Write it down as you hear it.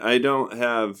I don't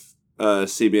have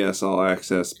CBS All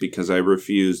Access because I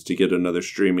refuse to get another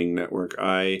streaming network.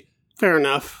 Fair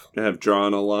enough. Have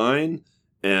drawn a line,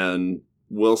 and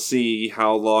we'll see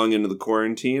how long into the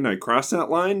quarantine I cross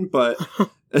that line, but...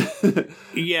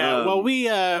 Yeah, well,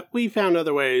 we found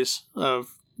other ways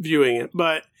of viewing it,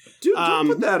 but... Don't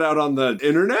put that out on the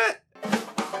internet!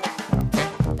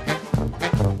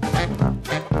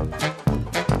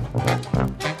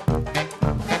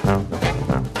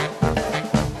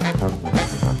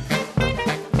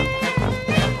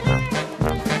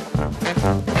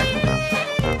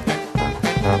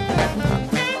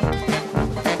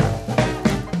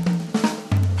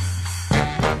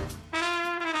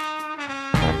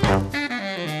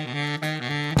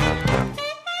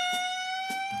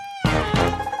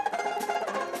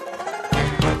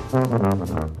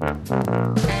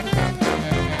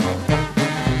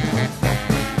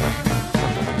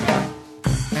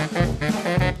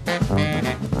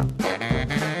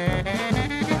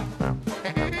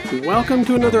 Welcome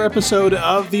to another episode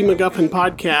of the MacGuffin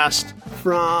Podcast.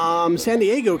 From San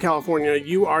Diego, California,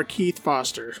 you are Keith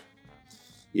Foster.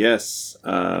 Yes,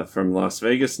 from Las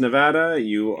Vegas, Nevada,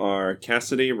 you are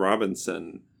Cassidy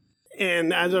Robinson.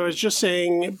 And as I was just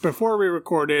saying before we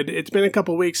recorded, it's been a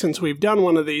couple weeks since we've done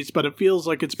one of these, but it feels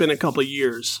like it's been a couple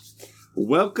years.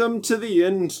 Welcome to the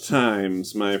end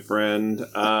times, my friend.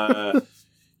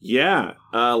 Yeah,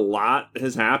 a lot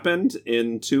has happened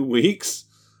in 2 weeks.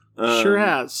 Sure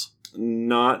has.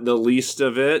 Not the least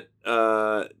of it,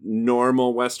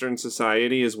 normal Western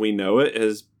society as we know it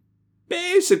has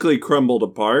basically crumbled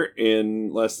apart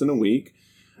in less than a week.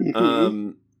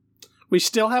 Mm-hmm. We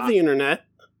still have the internet.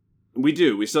 We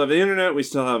do. We still have the internet. We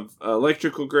still have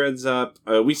electrical grids up.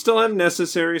 We still have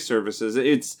necessary services.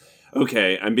 It's,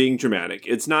 okay, I'm being dramatic.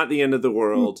 It's not the end of the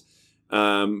world.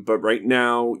 But right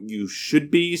now, you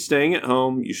should be staying at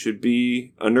home. You should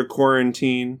be under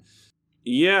quarantine.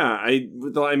 Yeah, I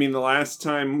mean, the last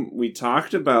time we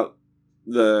talked about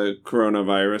the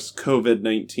coronavirus,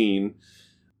 COVID-19,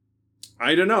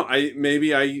 I don't know.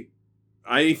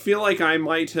 I feel like I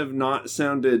might have not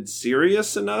sounded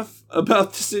serious enough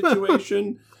about the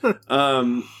situation.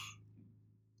 But,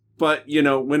 you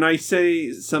know, when I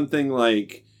say something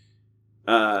like,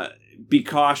 be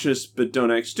cautious but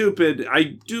don't act stupid,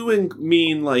 I do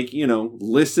mean, like, you know,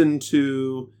 listen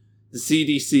to the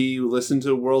CDC, listen to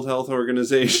the World Health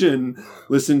Organization,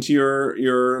 listen to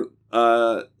your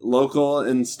local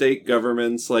and state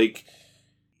governments. Like,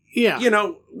 yeah, you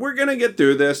know, we're gonna get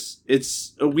through this.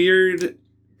 It's a weird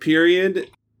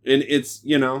period, and it's,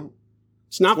 you know,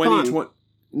 it's not fun.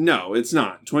 No, it's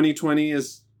not. 2020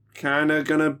 is kind of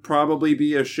gonna probably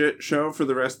be a shit show for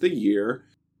the rest of the year,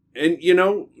 and you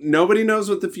know, nobody knows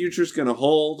what the future's gonna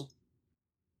hold.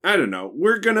 I don't know.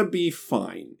 We're gonna be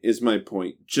fine, is my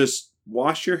point. Just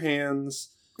wash your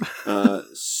hands,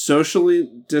 socially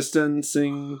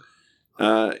distancing,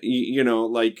 you know,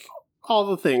 like all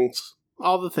the things.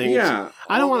 Yeah.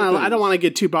 I don't want to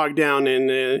get too bogged down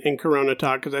in Corona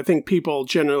talk, because I think people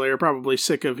generally are probably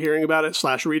sick of hearing about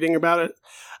it / reading about it.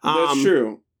 That's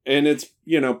true. And it's,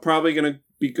 you know, probably going to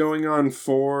be going on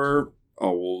for a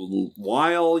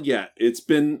while yet. I've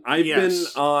been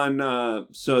on,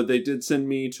 so they did send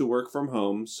me to work from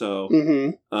home. So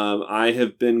I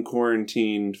have been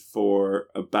quarantined for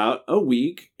about a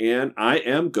week, and I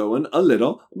am going a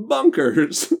little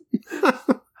bonkers.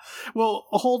 Well,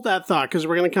 hold that thought, because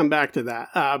we're going to come back to that.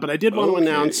 But I did want to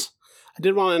announce at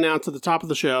the top of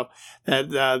the show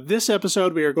that this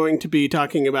episode we are going to be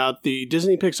talking about the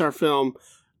Disney Pixar film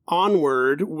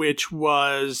Onward, which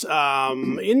was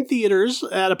in theaters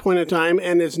at a point in time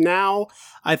and is now,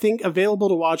 I think, available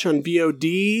to watch on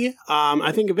VOD.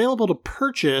 I think available to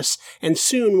purchase, and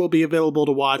soon will be available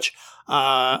to watch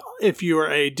if you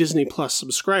are a Disney Plus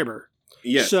subscriber.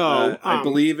 Yes, so, I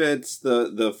believe it's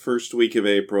the first week of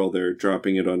April they're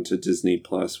dropping it onto Disney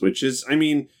Plus, which is, I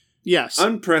mean, yes,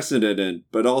 unprecedented,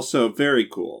 but also very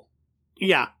cool.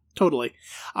 Yeah, totally.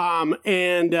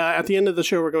 And at the end of the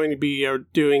show, we're going to be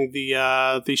doing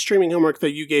the streaming homework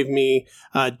that you gave me,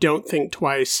 Don't Think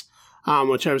Twice,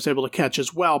 which I was able to catch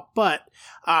as well. But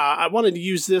I wanted to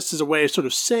use this as a way of sort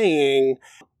of saying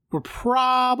we're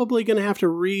probably going to have to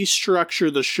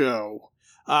restructure the show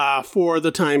for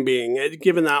the time being,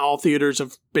 given that all theaters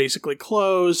have basically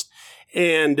closed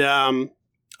and a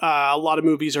lot of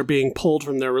movies are being pulled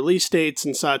from their release dates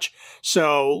and such.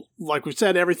 So, like we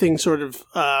said, everything's sort of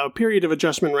a period of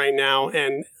adjustment right now,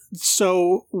 and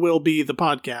so will be the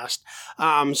podcast.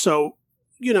 So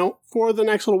for the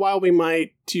next little while, we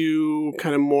might do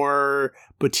kind of more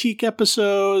boutique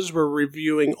episodes. We're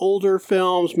reviewing older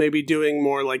films, maybe doing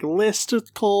more like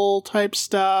listicle type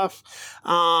stuff.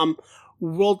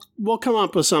 We'll come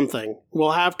up with something.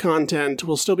 We'll have content.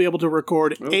 We'll still be able to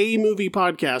record a movie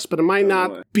podcast, but it might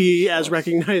not be as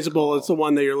recognizable as the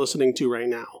one that you're listening to right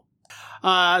now.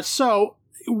 So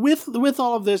with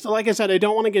all of this, like I said, I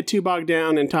don't want to get too bogged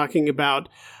down in talking about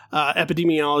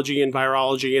epidemiology and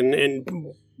virology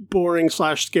and boring /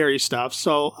 scary stuff.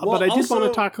 So, but I did want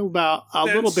to talk about a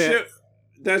little bit.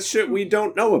 That's shit we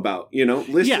don't know about.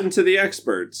 Listen to the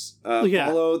experts.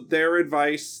 Follow their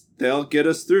advice. They'll get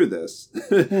us through this.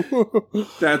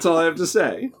 That's all I have to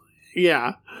say.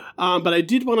 Yeah. But I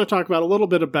did want to talk about a little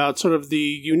bit about sort of the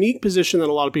unique position that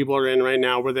a lot of people are in right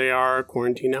now where they are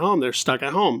quarantined at home. They're stuck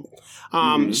at home.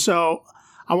 So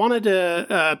I wanted to,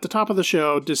 at the top of the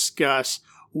show, discuss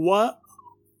what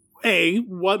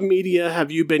media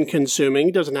have you been consuming?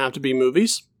 It doesn't have to be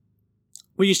movies.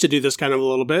 We used to do this kind of a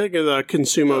little bit, the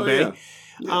consume obey.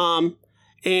 Yeah.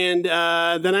 And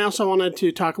then I also wanted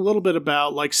to talk a little bit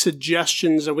about like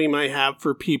suggestions that we might have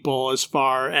for people as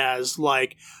far as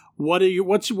like what are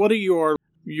your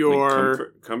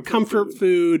like comfort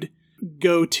food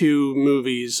go-to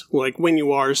movies like when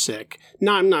you are sick.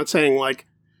 No, I'm not saying like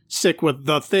sick with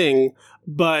the thing,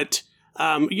 but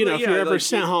if you're ever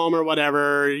sent home or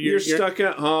whatever, you're stuck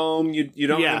at home. You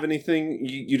don't have anything.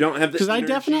 You don't have the because I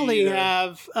definitely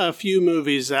have a few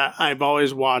movies that I've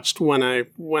always watched when I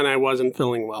wasn't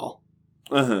feeling well.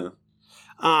 So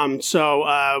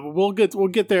we'll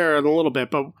get there in a little bit,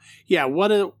 but yeah,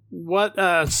 what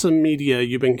some media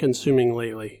you've been consuming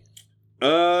lately?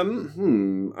 So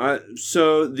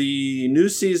the new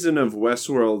season of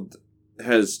Westworld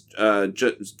has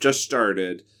just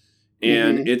started.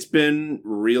 And it's been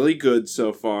really good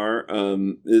so far.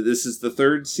 This is the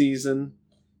third season.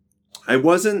 I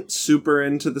wasn't super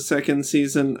into the second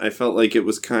season. I felt like it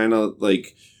was kind of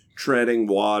like treading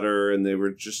water, and they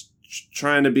were just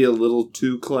trying to be a little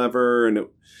too clever, and it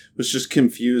was just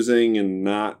confusing and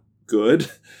not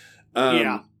good.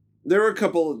 There were a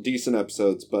couple of decent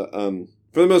episodes, but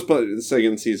for the most part, the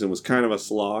second season was kind of a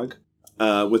slog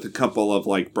with a couple of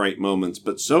like bright moments.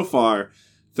 But so far,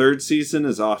 third season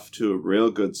is off to a real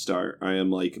good start. I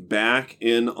am like back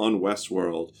in on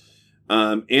Westworld.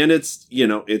 And it's,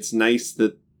 it's nice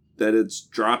that it's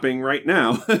dropping right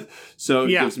now. So it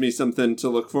gives me something to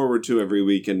look forward to every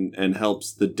week and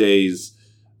helps the days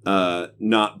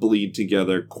not bleed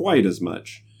together quite as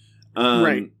much.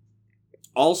 Right.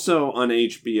 Also on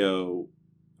HBO,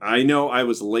 I know I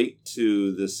was late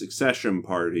to the Succession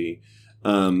party,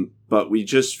 but we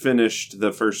just finished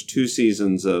the first 2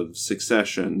 seasons of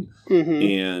Succession,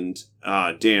 and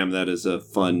damn, that is a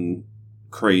fun,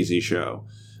 crazy show.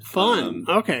 Fun.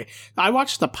 Okay. I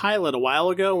watched the pilot a while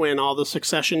ago when all the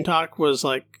Succession talk was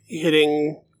like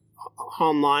hitting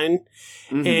online,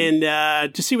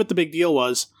 and to see what the big deal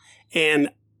was. And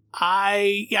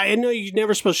I know you're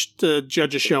never supposed to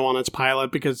judge a show on its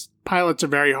pilot because pilots are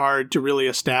very hard to really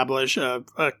establish a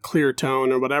clear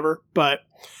tone or whatever, but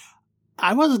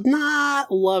I was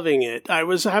not loving it. I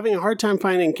was having a hard time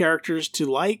finding characters to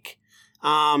like.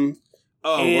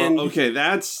 Okay.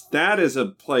 That is a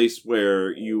place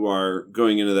where you are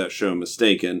going into that show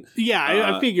mistaken.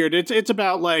 Yeah, I figured it's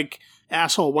about like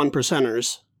asshole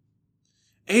 1%ers.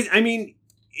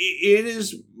 It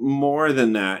is more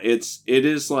than that. It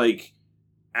is like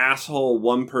asshole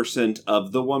 1%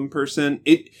 of the 1%.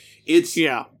 It's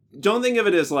Don't think of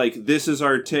it as like this is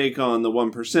our take on the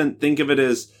 1%. Think of it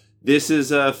as this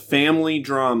is a family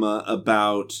drama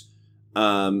about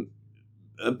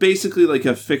basically like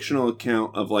a fictional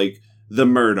account of like the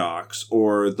Murdochs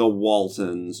or the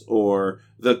Waltons or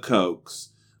the Kochs,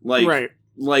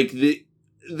 like the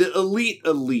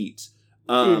elite.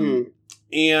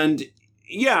 And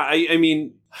yeah,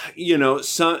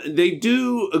 they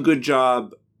do a good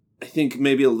job. I think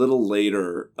maybe a little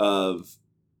later of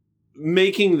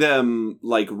making them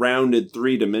like rounded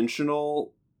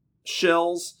 3-dimensional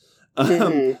shells.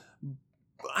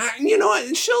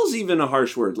 Shell's even a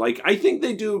harsh word. Like, I think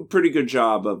they do a pretty good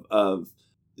job of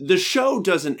the show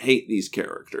doesn't hate these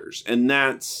characters, and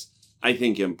that's, I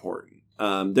think, important.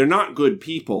 They're not good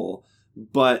people,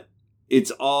 but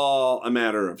it's all a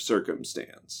matter of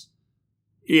circumstance.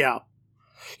 Yeah.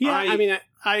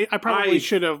 I probably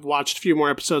should have watched a few more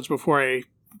episodes before I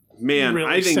really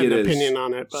I think said it an is opinion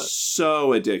on it. But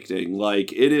so addicting.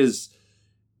 Like, it is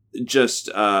just,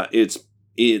 it's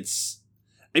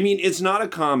not a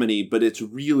comedy, but it's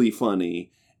really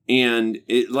funny. And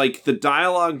it like the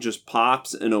dialogue just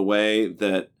pops in a way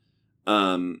that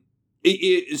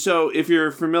So if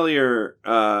you're familiar,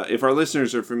 if our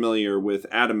listeners are familiar with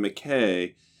Adam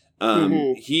McKay,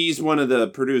 he's one of the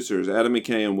producers, Adam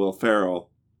McKay and Will Ferrell.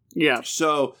 Yeah.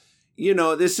 So,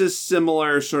 this is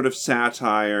similar sort of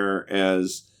satire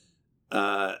as,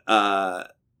 The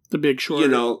Big Short.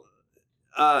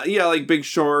 Like Big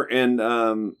Short and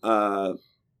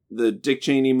the Dick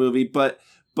Cheney movie, but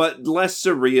less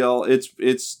surreal.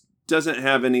 It's doesn't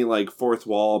have any like fourth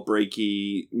wall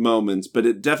breaky moments, but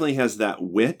it definitely has that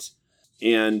wit.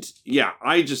 And yeah,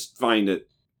 I just find it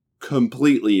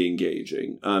completely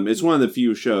engaging. It's one of the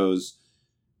few shows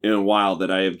in a while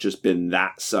that I have just been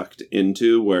that sucked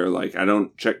into where like I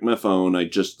don't check my phone. I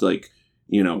just like,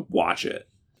 watch it.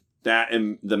 That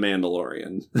and The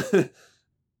Mandalorian.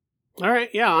 All right.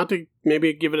 Yeah, I'll have to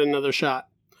maybe give it another shot.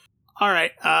 All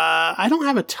right. I don't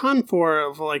have a ton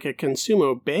for like a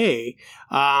Consumo Bay.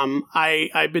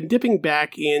 I've been dipping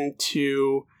back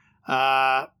into,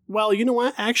 well, you know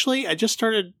what? Actually, I just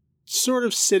started sort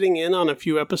of sitting in on a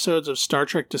few episodes of Star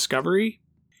Trek Discovery.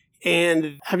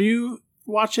 And have you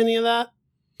watched any of that?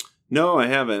 No, I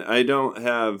haven't. I don't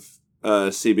have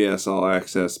CBS All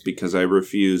Access because I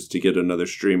refuse to get another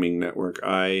streaming network.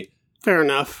 Fair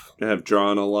enough. Have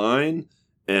drawn a line,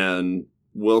 and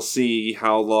we'll see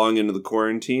how long into the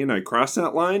quarantine I cross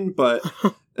that line, but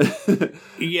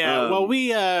yeah, well,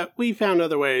 we found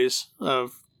other ways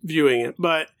of viewing it,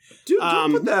 but dude,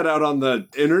 don't put that out on the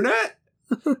internet.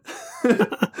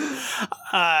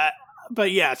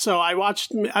 But yeah, so I've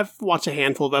watched a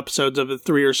handful of episodes of the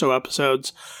 3 or so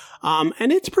episodes,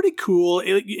 and it's pretty cool.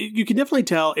 You can definitely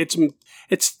tell it's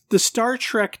the Star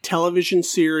Trek television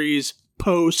series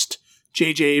post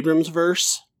J.J. Abrams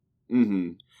verse.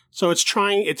 Mm-hmm. So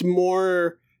it's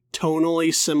more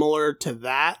tonally similar to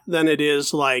that than it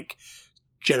is like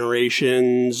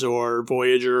Generations or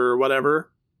Voyager or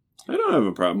whatever. I don't have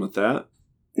a problem with that.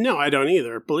 No, I don't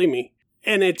either. Believe me.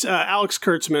 And it's Alex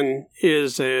Kurtzman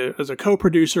is a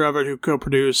co-producer of it, who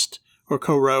co-produced or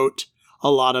co-wrote a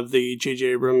lot of the J.J.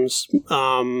 Abrams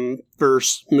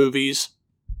verse movies.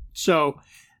 So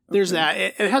there's that.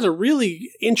 It has a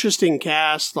really interesting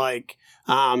cast, like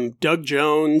Doug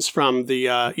Jones from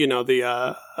the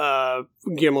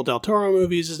Guillermo del Toro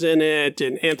movies is in it,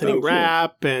 and Anthony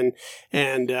Rapp and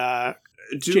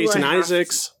Jason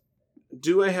Isaacs.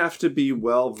 Do I have to be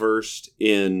well versed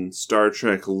in Star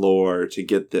Trek lore to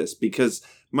get this? Because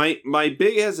my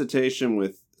big hesitation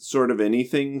with sort of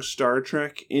anything Star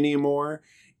Trek anymore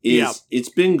is it's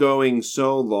been going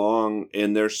so long,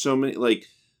 and there's so many, like,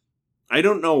 I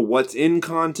don't know what's in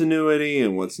continuity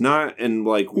and what's not, and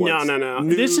like what's no.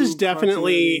 This is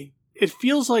definitely. It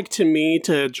feels like, to me,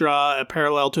 to draw a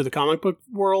parallel to the comic book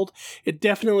world, it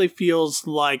definitely feels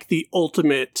like the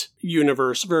ultimate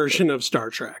universe version of Star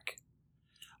Trek.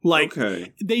 Like,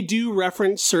 they do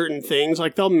reference certain things,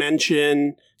 like they'll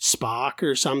mention Spock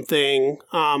or something,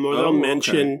 or they'll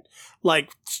mention, like,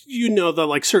 that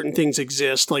like certain things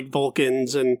exist, like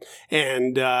Vulcans and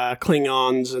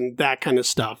Klingons and that kind of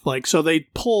stuff. Like, so they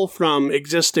pull from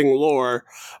existing lore,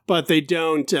 but they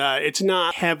don't, it's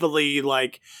not heavily,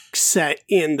 like, set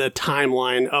in the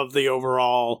timeline of the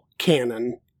overall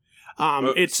canon.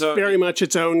 It's very much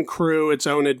its own crew, its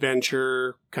own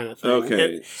adventure kind of thing.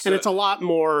 Okay. And it's a lot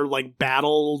more like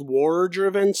battle war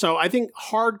driven. So I think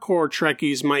hardcore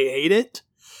Trekkies might hate it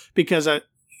because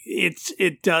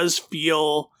it does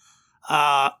feel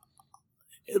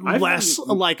less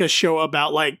like a show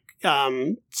about like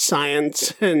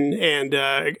science and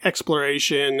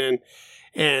exploration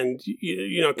and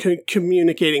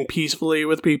communicating peacefully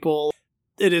with people.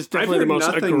 It is definitely the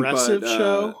most aggressive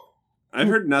show. I've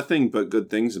heard nothing but good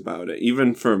things about it,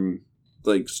 even from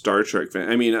like Star Trek fans.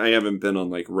 I mean, I haven't been on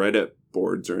like Reddit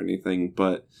boards or anything,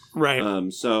 but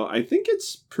so I think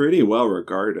it's pretty well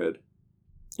regarded.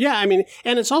 Yeah, I mean,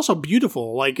 and it's also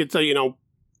beautiful. Like, it's you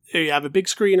have a big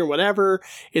screen or whatever.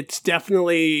 It's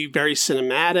definitely very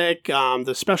cinematic.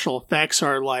 The special effects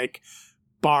are like,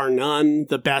 bar none,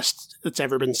 the best that's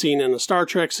ever been seen in a Star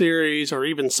Trek series, or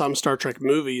even some Star Trek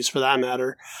movies for that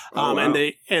matter. Wow. And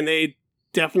they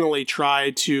definitely try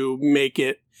to make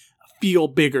it feel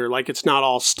bigger, like it's not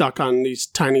all stuck on these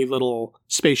tiny little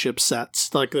spaceship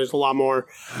sets. Like, there's a lot more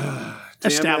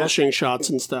establishing shots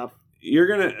and stuff. You're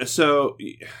gonna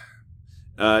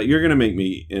make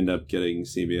me end up getting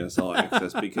CBS All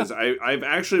Access because I've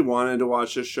actually wanted to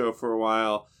watch this show for a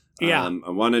while. Yeah, I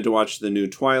wanted to watch the new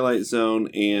Twilight Zone,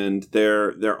 and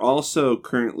they're also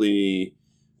currently,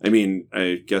 I mean,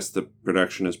 I guess the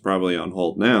production is probably on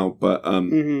hold now, but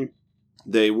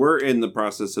they were in the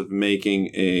process of making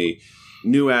a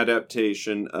new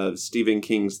adaptation of Stephen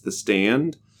King's The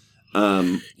Stand.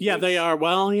 Yeah, they are.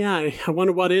 Well, yeah, I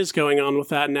wonder what is going on with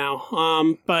that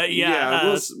now. But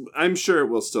yeah, I'm sure it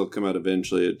will still come out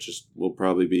eventually. It just will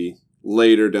probably be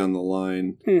later down the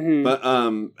line. Mm-hmm. But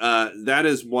that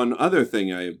is one other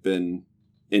thing I've been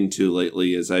into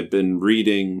lately is I've been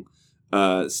reading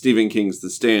Stephen King's The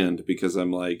Stand because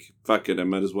I'm like, fuck it, I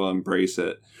might as well embrace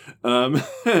it. And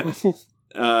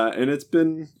it's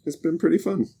been pretty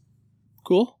fun.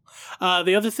 Cool.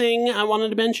 The other thing I wanted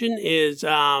to mention is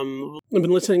I've been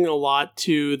listening a lot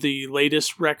to the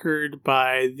latest record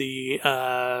by the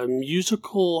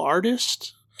musical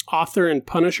artist, author, and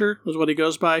Punisher is what he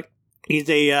goes by. He's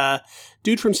a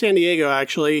dude from San Diego,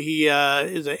 actually. He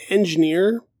is an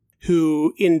engineer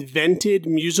who invented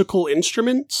musical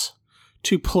instruments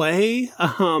to play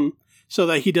so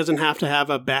that he doesn't have to have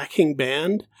a backing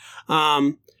band.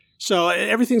 So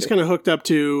everything's kind of hooked up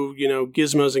to,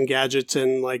 gizmos and gadgets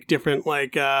and like different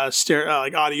like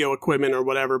audio equipment or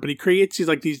whatever. But he creates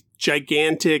these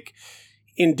gigantic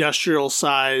industrial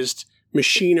sized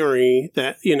machinery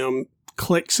that,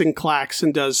 clicks and clacks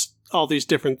and does all these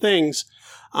different things.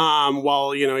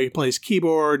 While, he plays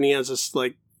keyboard and he has this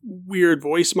like weird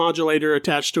voice modulator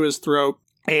attached to his throat.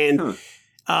 And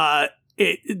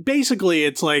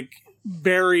it's like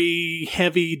very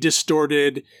heavy,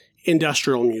 distorted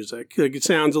industrial music. Like it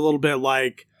sounds a little bit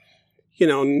like,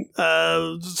 some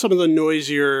of the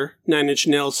noisier Nine Inch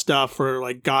Nails stuff or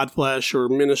like Godflesh or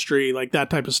Ministry, like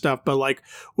that type of stuff, but like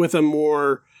with a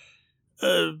more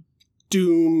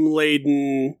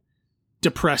doom-laden,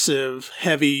 depressive,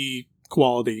 heavy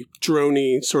quality,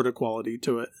 droney sort of quality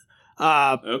to it.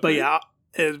 Okay. But yeah,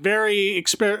 it's very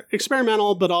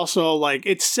experimental, but also like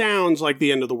it sounds like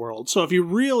the end of the world. So if you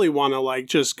really want to like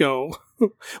just go,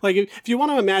 like if you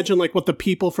want to imagine like what the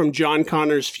people from John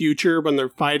Connor's future when they're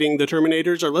fighting the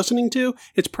Terminators are listening to,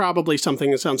 it's probably something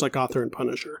that sounds like Author and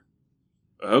Punisher.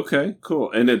 Okay,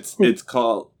 cool. And it's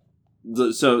called.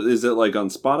 So is it like on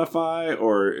Spotify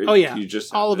or? Oh yeah, you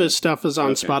just all of his stuff is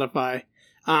on Spotify.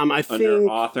 I think under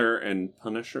Author and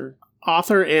Punisher.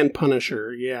 Author and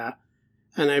Punisher, yeah.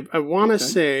 And I want to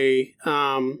say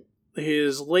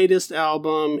his latest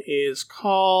album is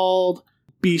called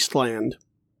Beastland,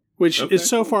 which is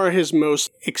so far his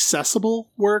most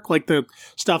accessible work, like the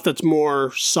stuff that's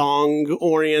more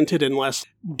song-oriented and less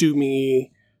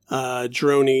doomy,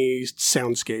 droney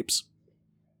soundscapes.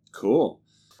 Cool.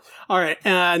 All right,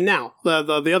 now,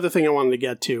 the other thing I wanted to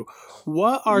get to.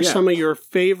 What are some of your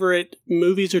favorite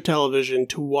movies or television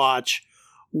to watch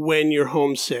when you're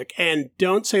homesick? And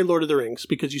don't say Lord of the Rings,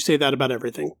 because you say that about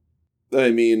everything. I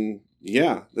mean,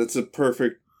 yeah, that's a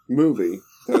perfect movie.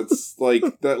 That's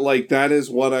that is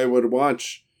what I would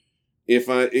watch if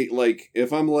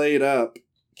I'm laid up,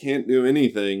 can't do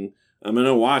anything. I'm going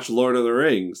to watch Lord of the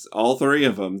Rings, all three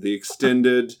of them, the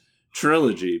extended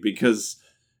trilogy, because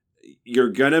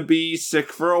you're going to be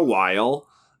sick for a while.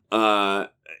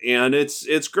 And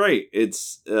it's great.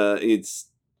 It's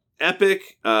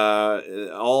epic.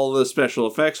 All the special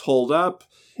effects hold up.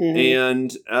 Mm-hmm.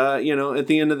 And, at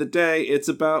the end of the day, it's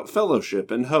about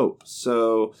fellowship and hope.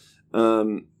 So,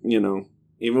 even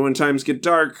when times get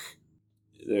dark,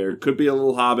 there could be a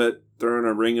little hobbit throwing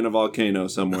a ring in a volcano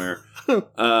somewhere.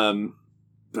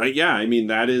 But yeah, I mean,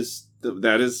 that is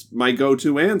my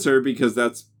go-to answer because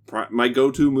that's my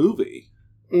go-to movie.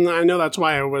 I know that's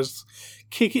why I was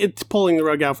pulling the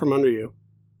rug out from under you.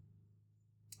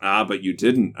 But you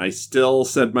didn't. I still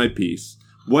said my piece.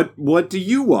 What do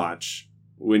you watch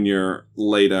when you're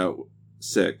laid out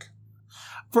sick?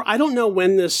 I don't know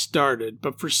when this started,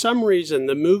 but for some reason,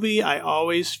 the movie I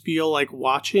always feel like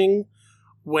watching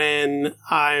when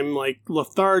I'm like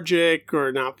lethargic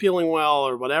or not feeling well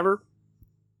or whatever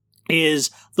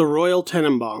is The Royal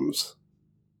Tenenbaums.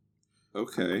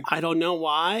 Okay. I don't know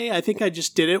why. I think I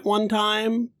just did it one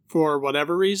time for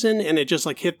whatever reason, and it just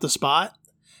like hit the spot.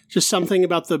 Just something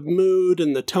about the mood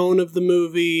and the tone of the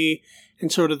movie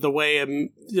and sort of the way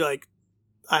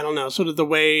sort of the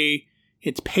way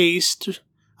it's paced.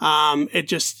 It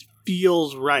just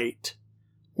feels right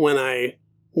when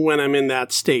I'm in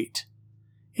that state.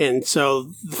 And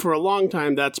so for a long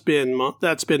time, that's been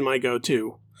my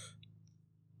go-to.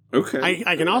 Okay.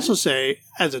 I can also say,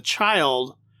 as a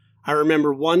child, I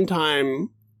remember one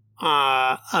time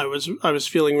I was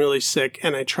feeling really sick,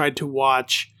 and I tried to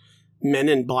watch Men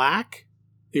in Black,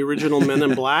 the original Men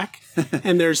in Black,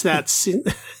 and there's that scene.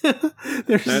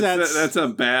 That's a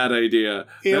bad idea.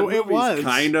 It was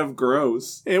kind of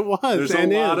gross. It was. There's a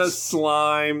lot of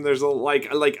slime. There's like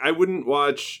I wouldn't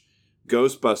watch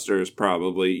Ghostbusters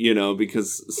probably,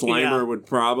 because Slimer would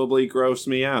probably gross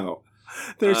me out.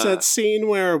 There's that scene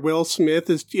where Will Smith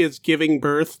is giving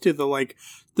birth to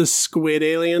the squid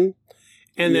alien,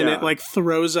 and then Yeah. it like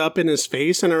throws up in his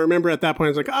face. And I remember at that point, I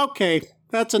was like, okay,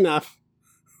 that's enough.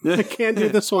 I can't do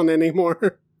this one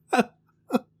anymore.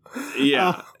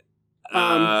 Yeah.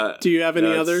 Do you have any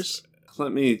that's- others?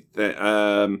 Let me.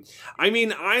 I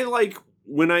mean, I like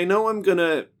when I know I'm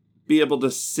gonna be able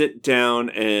to sit down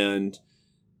and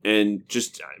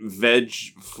just veg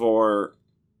for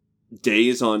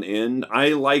days on end. I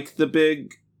like the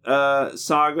big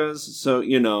sagas, so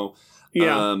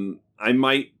Yeah. I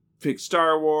might pick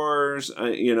Star Wars.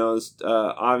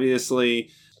 Obviously,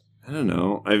 I don't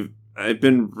know. I've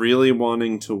been really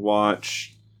wanting to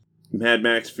watch Mad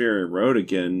Max Fury Road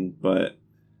again, but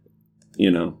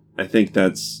I think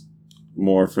that's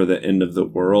more for the end of the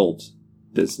world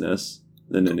business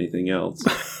than anything else.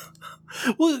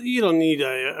 Well, you don't need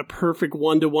a perfect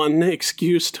 1-to-1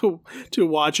 excuse to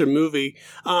watch a movie.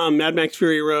 Mad Max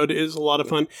Fury Road is a lot of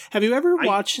fun. Have you ever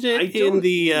watched it in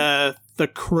the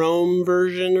Chrome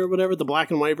version or whatever, the black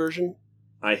and white version?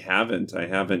 I haven't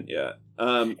yet.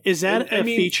 Is that a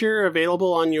feature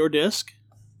available on your disc?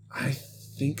 I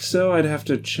think so. I'd have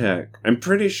to check. I'm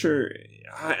pretty sure.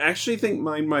 I actually think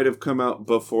mine might have come out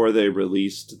before they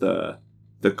released the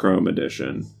Chrome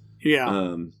edition.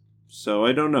 Yeah. So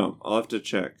I don't know. I'll have to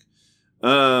check.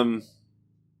 Yeah,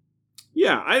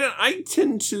 I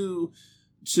tend to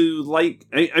like.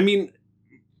 I mean,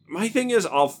 my thing is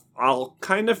I'll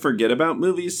kind of forget about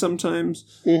movies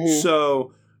sometimes. Mm-hmm.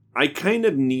 So I kind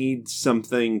of need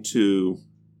something to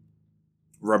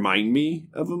remind me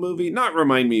of a movie. Not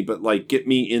remind me, but like get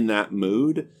me in that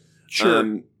mood.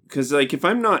 Sure. Because like if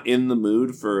I'm not in the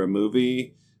mood for a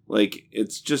movie, like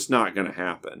it's just not going to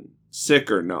happen,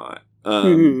 sick or not.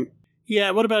 Mm-hmm.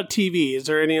 Yeah. What about TV? Is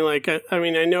there any I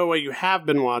mean, I know what you have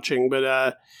been watching,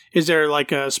 but is there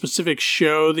like a specific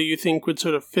show that you think would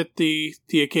sort of fit the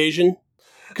occasion?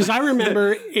 Because I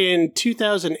remember in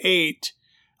 2008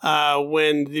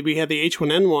 when we had the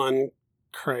H1N1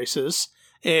 crisis.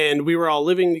 And we were all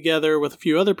living together with a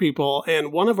few other people,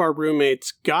 and one of our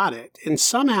roommates got it. And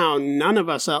somehow none of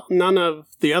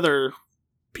the other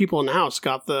people in the house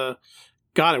got it,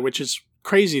 which is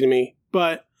crazy to me.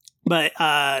 But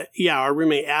yeah, our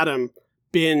roommate Adam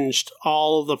binged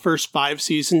all of the first 5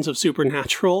 seasons of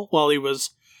Supernatural while he was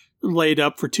laid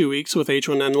up for 2 weeks with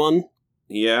H1N1.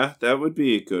 Yeah, that would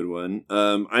be a good one.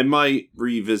 I might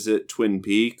revisit Twin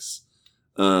Peaks.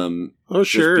 Oh,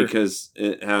 sure. Just because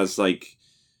it has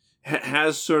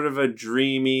sort of a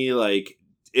dreamy,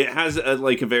 it has a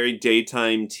very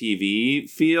daytime TV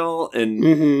feel,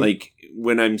 and like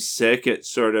when I'm sick, it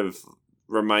sort of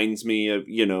reminds me of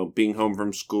being home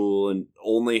from school and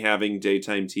only having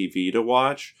daytime TV to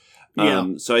watch. Yeah.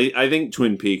 So I think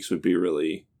Twin Peaks would be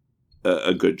really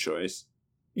a good choice.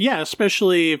 Yeah,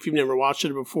 especially if you've never watched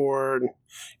it before and you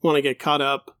want to get caught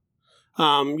up.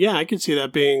 Yeah, I could see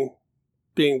that being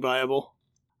viable.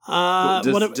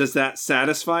 Does that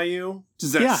satisfy you?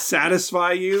 Does that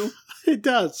satisfy you? It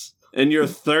does. And your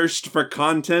thirst for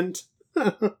content?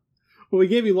 Well, we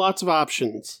gave you lots of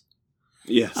options.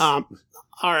 Yes. All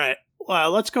right.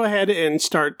 Well, let's go ahead and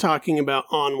start talking about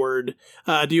Onward.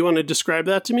 Do you want to describe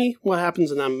that to me? What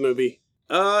happens in that movie?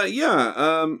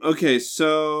 Yeah. Okay,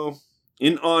 so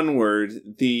in Onward,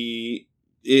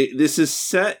 this is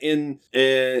set in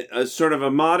a sort of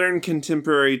a modern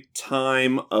contemporary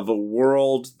time of a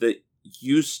world that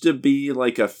used to be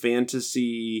like a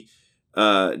fantasy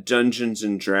Dungeons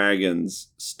and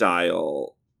Dragons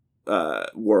style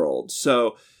world.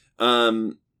 So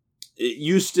it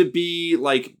used to be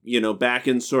like, back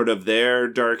in sort of their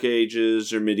Dark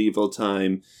Ages or medieval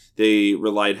time, they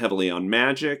relied heavily on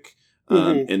magic.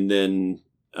 And then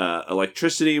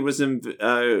electricity was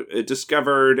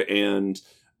discovered, and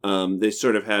they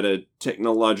sort of had a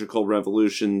technological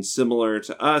revolution similar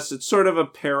to us. It's sort of a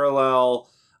parallel.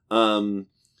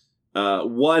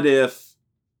 What if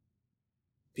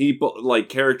people, like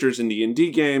characters in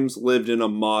D&D games, lived in a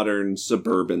modern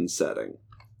suburban setting?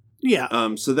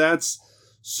 Yeah. So that's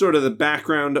sort of the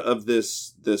background of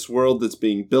this world that's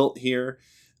being built here.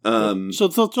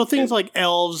 So things like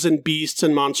elves and beasts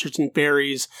and monsters and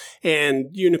fairies and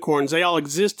unicorns, they all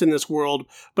exist in this world,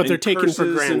 but they're taken for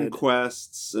granted. And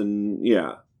quests and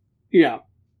yeah.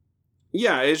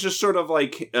 Yeah, it's just sort of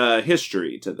like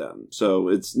history to them. So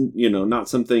it's, not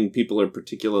something people are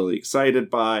particularly excited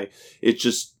by. It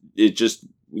just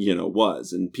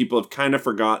was. And people have kind of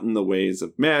forgotten the ways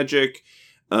of magic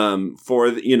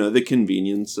for, the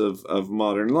convenience of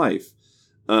modern life.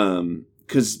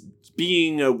 Because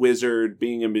being a wizard,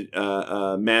 being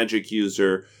a magic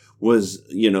user was,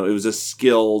 it was a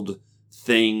skilled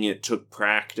thing. It took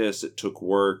practice. It took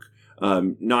work.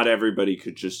 Not everybody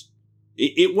could just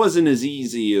it wasn't as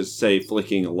easy as, say,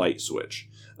 flicking a light switch.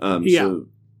 So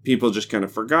people just kind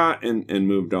of forgot and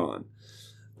moved on.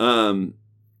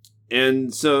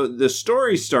 And so the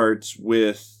story starts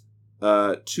with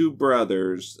two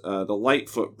brothers, the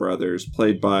Lightfoot brothers,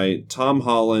 played by Tom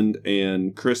Holland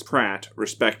and Chris Pratt,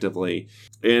 respectively.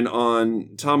 And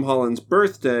on Tom Holland's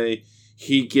birthday,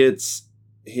 he gets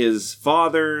his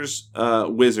father's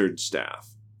wizard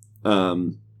staff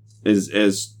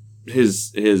as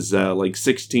his like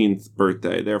 16th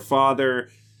birthday. Their father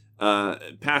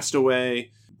passed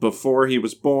away before he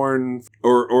was born,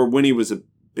 or when he was a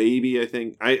baby, I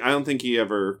think. I don't think he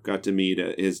ever got to meet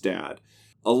his dad.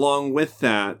 Along with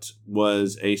that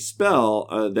was a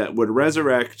spell that would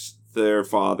resurrect their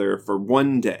father for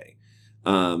one day.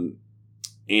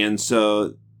 And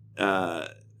so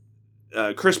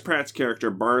Chris Pratt's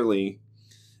character, Barley,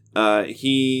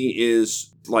 he is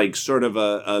like sort of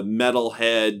a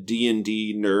metalhead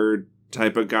D&D nerd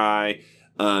type of guy.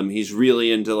 He's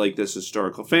really into like this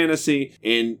historical fantasy,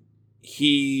 and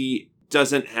he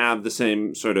doesn't have the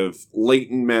same sort of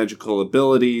latent magical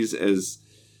abilities as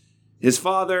his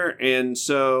father. And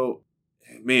so,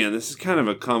 man, this is kind of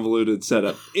a convoluted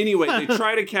setup. Anyway, they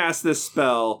try to cast this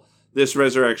spell, this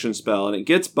resurrection spell, and it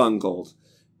gets bungled,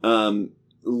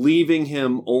 leaving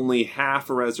him only half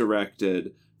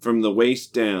resurrected from the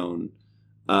waist down.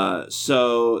 And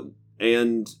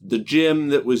the gem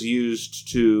that was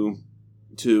used to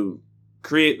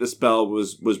create the spell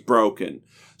was broken.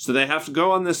 So they have to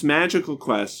go on this magical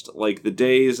quest, like the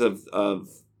days of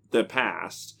the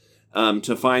past,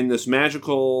 to find this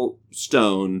magical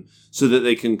stone so that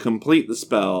they can complete the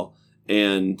spell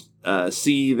and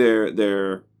see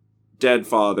their dead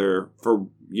father for,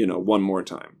 one more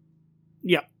time.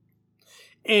 Yeah.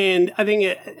 And I think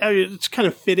it's kind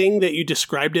of fitting that you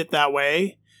described it that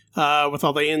way, with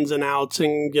all the ins and outs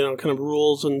and, kind of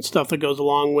rules and stuff that goes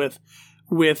along with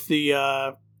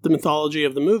the mythology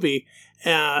of the movie.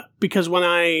 Because when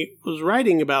I was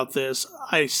writing about this,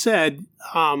 I said,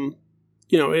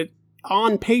 it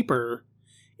on paper,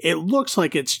 it looks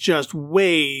like it's just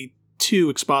way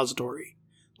too expository.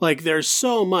 Like there's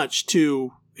so much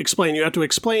to explain. You have to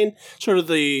explain sort of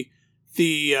the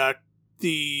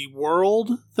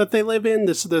world that they live in,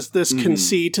 this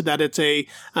conceit that it's a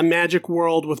magic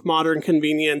world with modern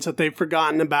convenience that they've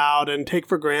forgotten about and take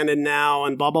for granted now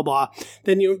and blah, blah, blah.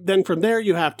 Then from there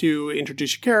you have to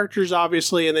introduce your characters,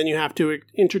 obviously, and then you have to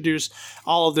introduce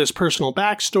all of this personal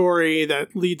backstory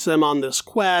that leads them on this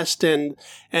quest and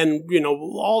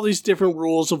all these different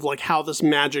rules of like how this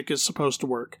magic is supposed to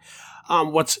work.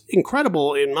 What's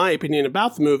incredible, in my opinion,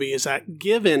 about the movie is that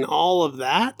given all of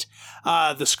that,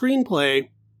 the screenplay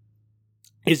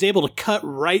is able to cut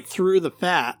right through the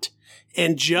fat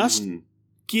and just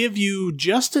give you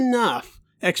just enough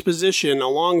exposition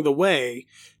along the way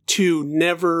to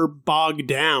never bog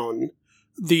down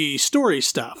the story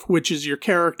stuff, which is your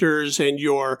characters and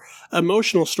your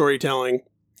emotional storytelling.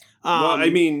 Well, I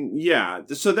mean, yeah.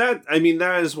 So that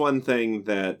is one thing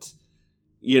that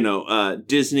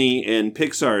Disney and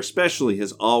Pixar especially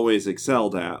has always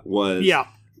excelled at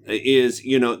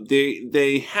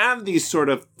they have these sort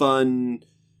of fun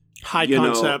high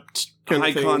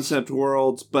concept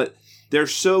worlds, but they're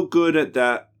so good at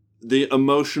that, the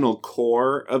emotional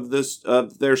core of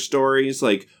their stories.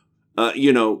 Like,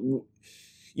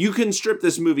 you can strip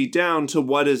this movie down to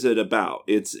what is it about?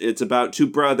 It's about two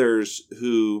brothers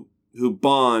who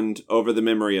bond over the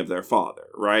memory of their father,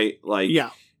 right? Like, yeah.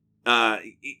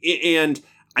 And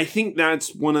I think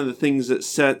that's one of the things that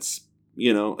sets,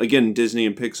 again, Disney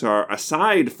and Pixar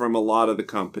aside from a lot of the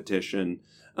competition,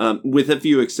 with a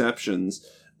few exceptions.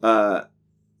 But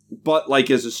like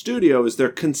as a studio, is they're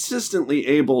consistently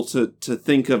able to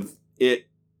think of it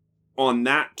on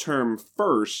that term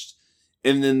first,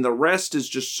 and then the rest is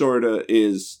just sort of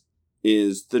is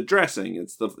the dressing.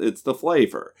 It's the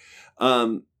flavor.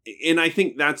 And I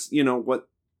think that's, what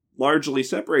largely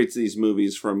separates these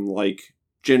movies from like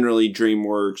generally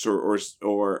DreamWorks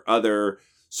or other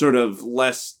sort of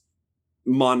less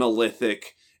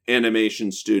monolithic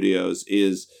animation studios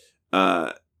is,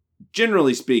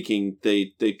 generally speaking,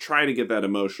 they try to get that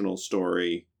emotional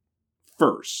story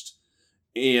first.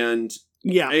 And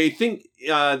yeah, I think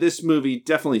this movie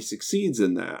definitely succeeds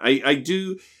in that. I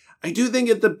do think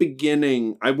at the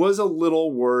beginning I was a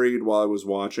little worried while I was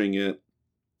watching it,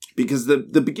 because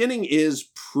the beginning is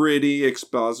pretty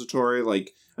expository.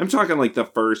 Like, I'm talking like the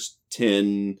first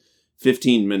 10,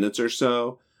 15 minutes or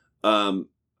so.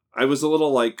 I was a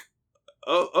little like,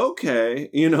 oh, okay,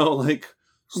 like,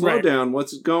 slow down,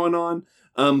 what's going on?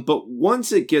 But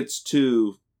once it gets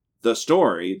to the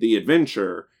story, the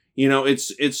adventure,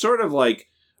 it's sort of like,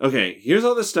 okay, here's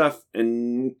all this stuff,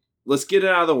 and let's get it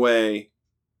out of the way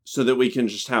so that we can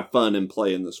just have fun and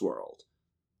play in this world.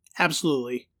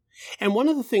 Absolutely. And one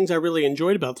of the things I really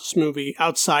enjoyed about this movie,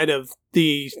 outside of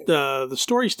the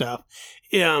story stuff,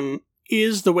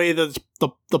 is the way that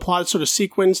the plot is sort of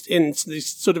sequenced in these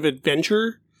sort of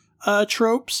adventure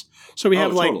tropes. So we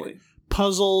have totally. Like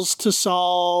puzzles to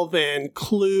solve and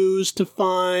clues to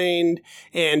find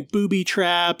and booby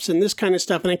traps and this kind of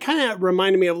stuff. And it kind of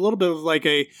reminded me of a little bit of like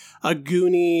a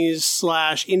Goonies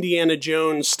 / Indiana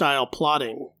Jones style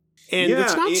plotting. And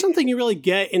it's not something you really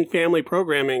get in family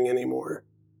programming anymore.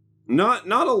 Not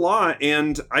a lot.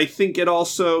 And I think it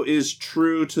also is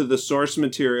true to the source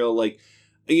material. Like,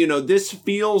 you know, this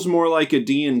feels more like a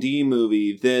D&D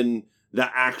movie than the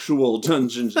actual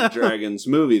Dungeons and Dragons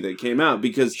movie that came out,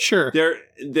 because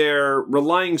they're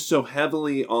relying so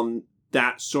heavily on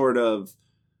that sort of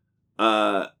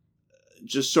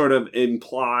just sort of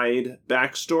implied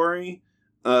backstory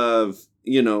of,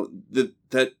 you know,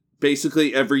 that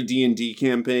basically every D&D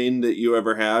campaign that you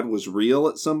ever had was real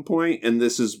at some point, and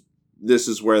this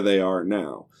is where they are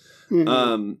now.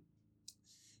 Mm-hmm.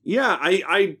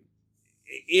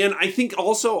 And I think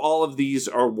also all of these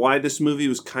are why this movie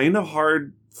was kind of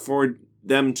hard for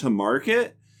them to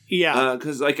market. Yeah.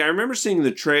 Because, like, I remember seeing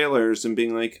the trailers and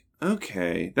being like,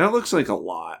 okay, that looks like a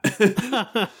lot.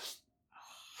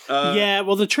 Yeah,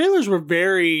 well, the trailers were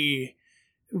very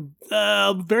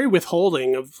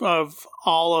withholding of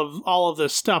all of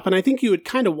this stuff. And I think you would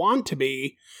kind of want to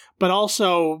be, but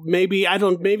also maybe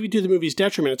to the movie's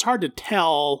detriment. It's hard to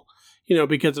tell, you know,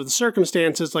 because of the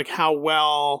circumstances, like how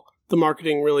well the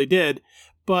marketing really did.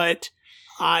 But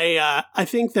I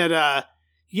think that,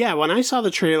 when I saw the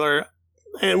trailer,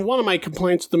 and one of my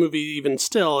complaints with the movie even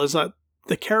still is that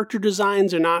the character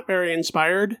designs are not very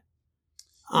inspired.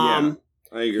 I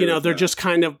agree. You know, they're just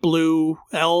kind of blue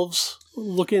elves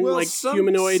looking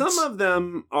humanoids. Some of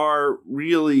them are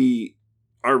really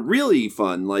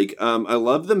fun. Like, I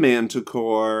love the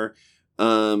Manticore.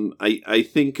 I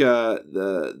think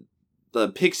the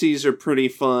Pixies are pretty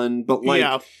fun, but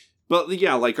like. But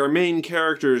yeah, like our main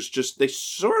characters, they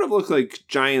sort of look like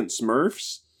giant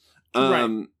Smurfs.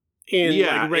 Right. In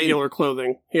like regular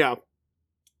clothing. Yeah.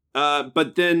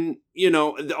 But then, you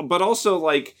know, but also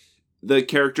like the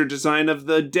character design of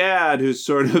the dad, who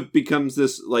sort of becomes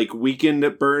this like Weekend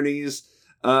at Bernie's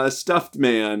stuffed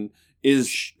man,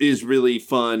 is really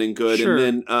fun and good. Sure.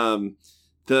 And then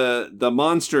the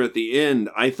monster at the end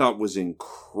I thought was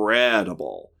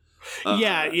incredible.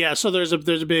 So there's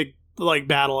a big like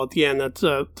battle at the end that's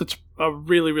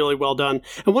really, really well done.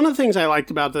 And one of the things I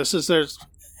liked about this is there's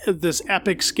this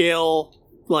epic scale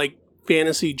like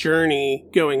fantasy journey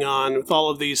going on with all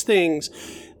of these things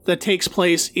that takes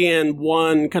place in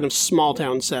one kind of small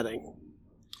town setting.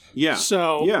 Yeah.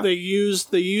 So they use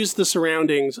the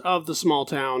surroundings of the small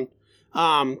town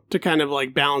to kind of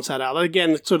like balance that out.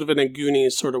 Again, it's sort of in a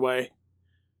Goonies sort of way.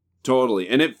 Totally.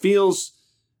 And it feels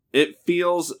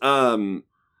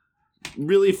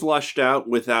really flushed out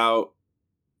without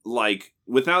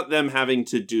them having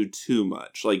to do too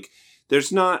much. Like,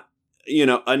 there's not, you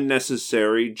know,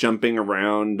 unnecessary jumping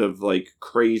around of like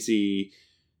crazy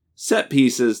set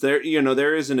pieces. There, you know,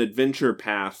 there is an adventure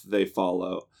path they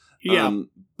follow. Yeah.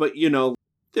 But, you know,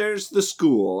 there's the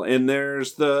school and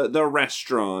there's the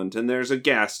restaurant and there's a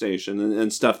gas station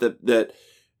and stuff that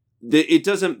it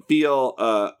doesn't feel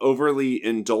overly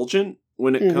indulgent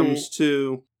when it comes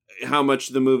to how much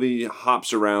the movie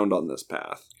hops around on this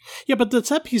path. Yeah, but the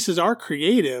set pieces are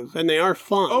creative and they are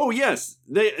fun. Oh, yes,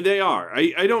 they are.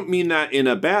 I don't mean that in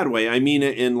a bad way. I mean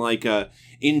it in like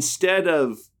instead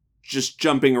of just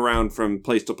jumping around from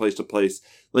place to place to place,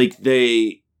 like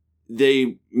they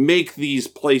make these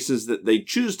places that they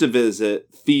choose to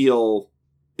visit feel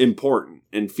important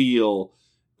and feel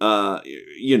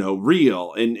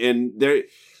real. And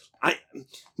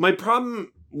my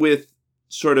problem with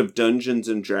sort of Dungeons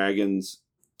and Dragons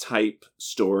type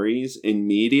stories in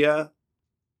media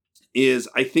is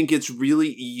I think it's really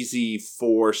easy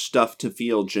for stuff to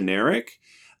feel generic.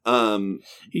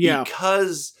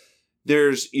 Because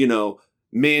there's, you know,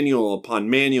 manual upon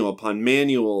manual upon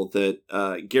manual that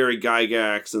Gary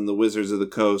Gygax and the Wizards of the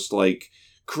Coast like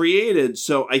created.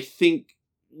 So I think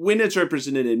when it's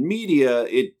represented in media,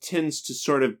 it tends to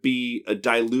sort of be a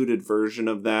diluted version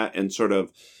of that and sort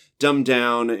of dumbed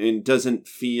down and doesn't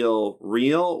feel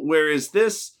real. Whereas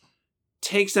this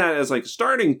takes that as like a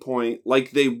starting point,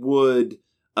 like they would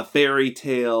a fairy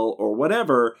tale or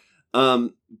whatever.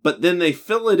 But then they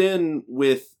fill it in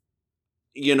with,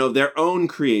 you know, their own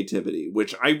creativity,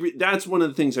 which that's one of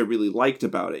the things I really liked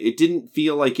about it. It didn't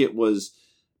feel like it was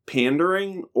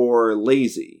pandering or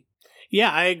lazy. Yeah,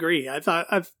 I agree.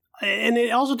 And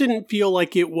it also didn't feel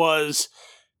like it was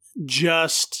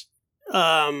just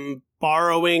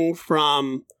borrowing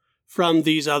from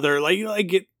these other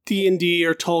like D&D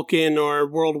or Tolkien or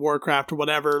World of Warcraft or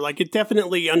whatever. Like, it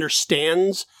definitely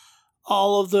understands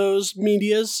all of those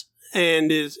medias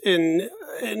and is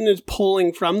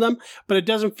pulling from them, but it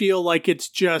doesn't feel like it's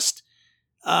just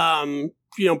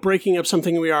breaking up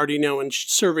something we already know and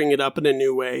serving it up in a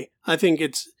new way. I think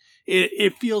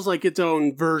it feels like its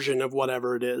own version of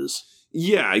whatever it is.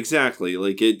 Yeah, exactly.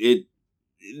 Like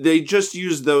they just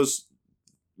use those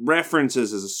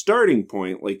references as a starting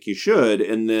point, like you should,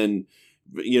 and then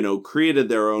created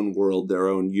their own world, their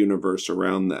own universe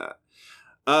around that.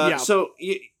 So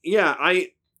yeah,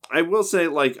 I will say,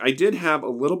 like, I did have a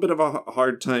little bit of a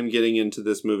hard time getting into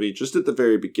this movie just at the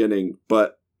very beginning,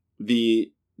 but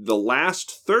the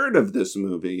last third of this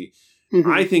movie,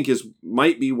 I think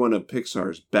might be one of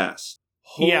Pixar's best.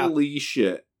 Holy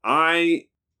shit. I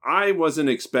wasn't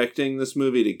expecting this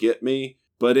movie to get me,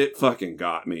 but it fucking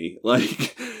got me.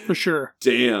 Like, for sure.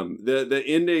 Damn. The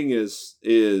ending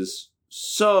is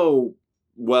so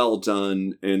well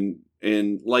done, and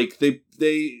like they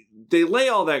lay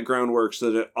all that groundwork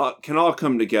so that it can all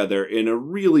come together in a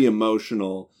really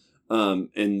emotional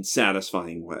and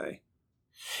satisfying way.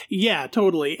 Yeah,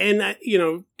 totally. And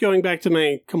going back to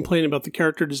my complaint about the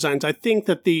character designs, I think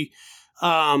that the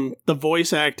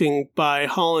voice acting by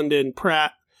Holland and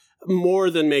Pratt more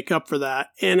than make up for that.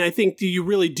 And I think you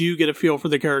really do get a feel for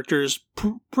the characters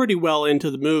pretty well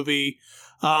into the movie.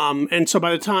 And so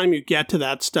by the time you get to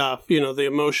that stuff, the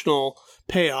emotional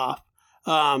payoff,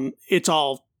 it's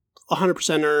all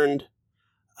 100% earned.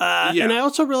 And I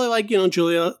also really like,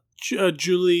 Julia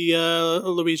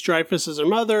Louis-Dreyfus as her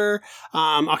mother,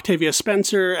 Octavia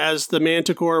Spencer as the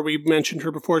Manticore. We mentioned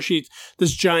her before. She's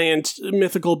this giant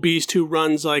mythical beast who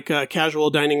runs like a casual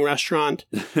dining restaurant.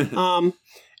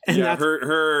 And yeah,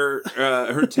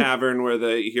 her tavern where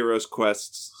the hero's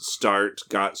quests start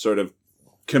got sort of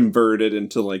converted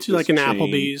into like an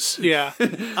Applebee's. Yeah.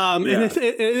 And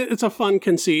it's a fun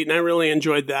conceit, and I really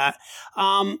enjoyed that.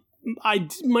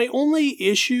 My only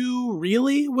issue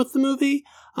really with the movie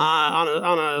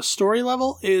on a story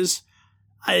level is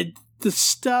the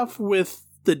stuff with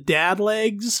the dad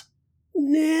legs.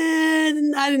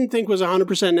 I didn't think was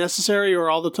 100% necessary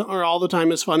or all the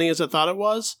time as funny as I thought it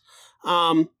was.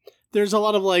 There's a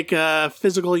lot of like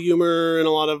physical humor and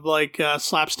a lot of like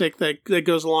slapstick that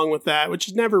goes along with that, which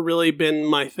has never really been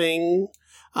my thing.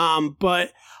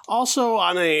 But also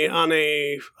on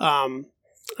a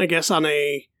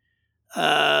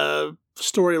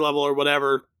story level or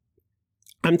whatever,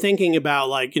 I'm thinking about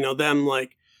like, them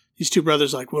like these two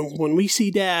brothers, like when we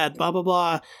see dad, blah, blah,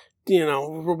 blah,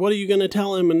 what are you going to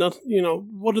tell him? And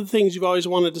what are the things you've always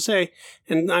wanted to say?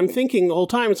 And I'm thinking the whole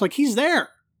time, it's like, he's there.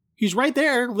 He's right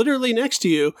there, literally next to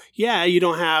you. Yeah, you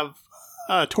don't have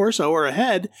a torso or a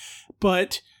head,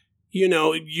 but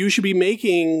you should be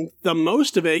making the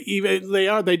most of it. Even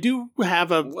they do have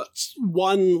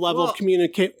one level of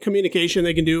communication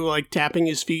they can do, like tapping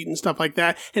his feet and stuff like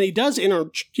that. And he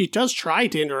does try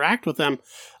to interact with them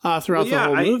throughout the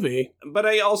whole movie. But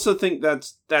I also think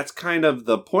that's kind of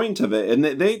the point of it, and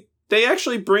they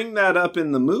actually bring that up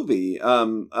in the movie.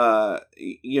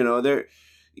 They're.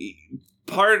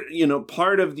 Part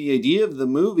of the idea of the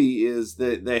movie is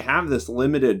that they have this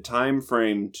limited time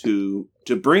frame to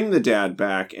bring the dad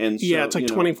back, and so, it's like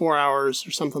 24 hours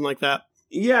or something like that.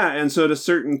 Yeah, and so at a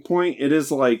certain point, it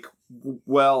is like,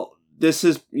 well, this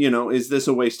is is this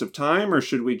a waste of time, or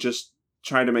should we just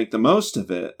try to make the most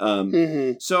of it?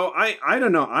 So I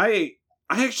don't know. I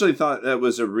actually thought that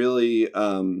was a really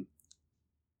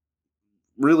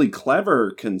really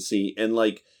clever conceit, and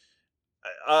like.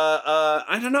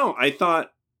 I don't know.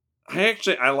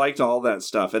 I liked all that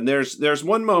stuff. And there's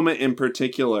one moment in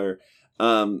particular,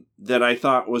 that I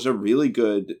thought was a really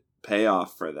good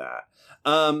payoff for that.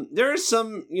 There is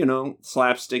some,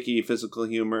 slapsticky physical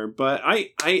humor, but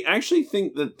I actually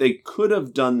think that they could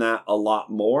have done that a lot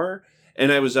more.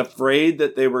 And I was afraid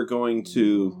that they were going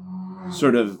to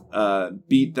sort of,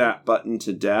 beat that button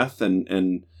to death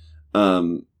and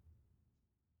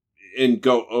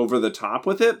go over the top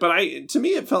with it, but to me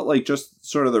it felt like just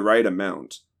sort of the right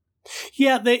amount.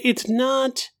 Yeah, it's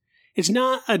not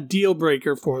a deal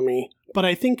breaker for me, but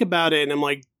I think about it and I'm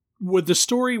like, would the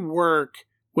story work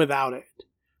without it?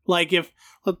 Like if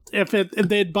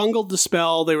they had bungled the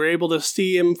spell, they were able to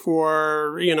see him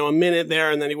for a minute there,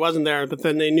 and then he wasn't there, but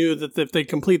then they knew that if they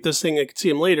complete this thing, they could see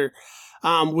him later.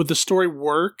 Would the story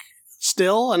work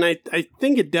still? And I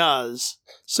think it does.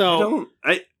 So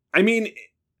I mean.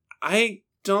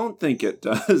 don't think it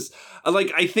does.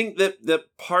 Like, I think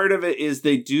that part of it is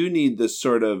they do need this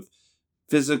sort of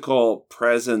physical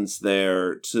presence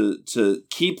there to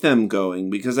keep them going,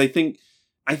 because I think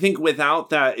without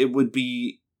that it would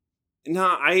be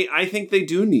I think they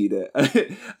do need it.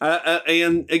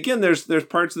 And again, there's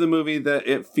parts of the movie that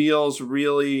it feels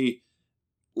really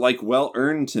like well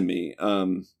earned to me.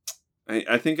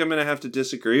 I think I'm gonna have to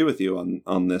disagree with you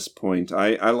on this point.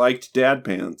 I liked Dad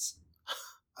Pants.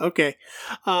 Okay.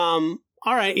 All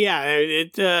right.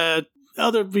 Yeah.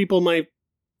 Other people might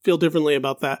feel differently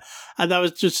about that. That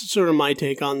was just sort of my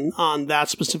take on that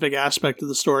specific aspect of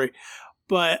the story.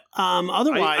 But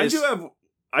otherwise,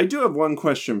 I do have one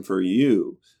question for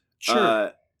you.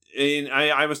 Sure. And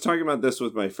I was talking about this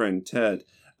with my friend Ted.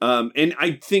 And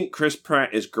I think Chris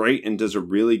Pratt is great and does a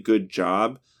really good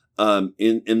job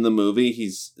in the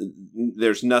movie.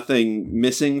 There's nothing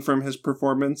missing from his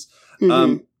performance.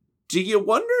 Mm-hmm. Do you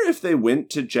wonder if they went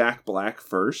to Jack Black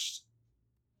first?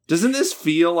 Doesn't this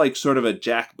feel like sort of a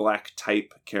Jack Black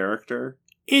type character?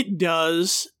 It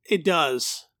does. It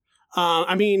does.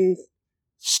 I mean,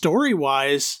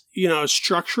 story-wise,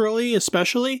 structurally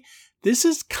especially, this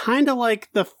is kind of like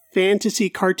the fantasy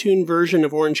cartoon version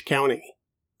of Orange County.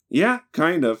 Yeah,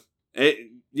 kind of.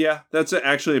 That's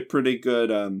actually a pretty good...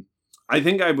 I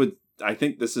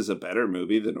think this is a better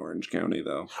movie than Orange County,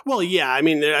 though. Well, yeah. I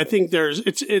mean, I think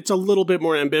it's a little bit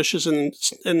more ambitious and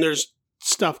there's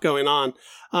stuff going on,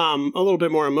 a little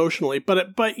bit more emotionally.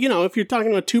 But if you're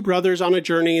talking about two brothers on a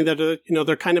journey that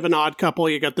they're kind of an odd couple.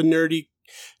 You got the nerdy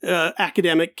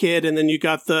academic kid, and then you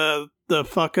got the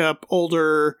fuck up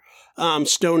older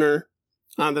stoner.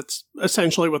 That's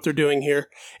essentially what they're doing here.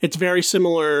 It's very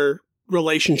similar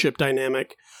relationship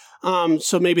dynamic.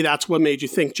 So maybe that's what made you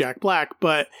think Jack Black,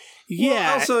 but yeah.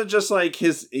 Well, also just like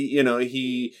his,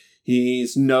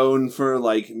 he's known for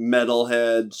like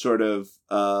metalhead sort of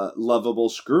lovable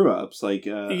screw ups. Like,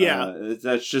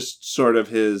 that's just sort of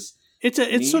his.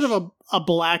 It's sort of a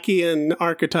Blackian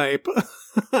archetype.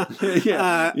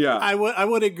 Yeah. I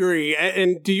would agree.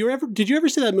 And did you ever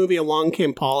see that movie Along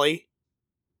Came Polly?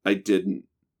 I didn't.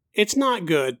 It's not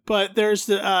good, but there's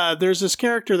this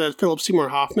character that Philip Seymour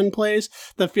Hoffman plays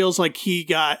that feels like he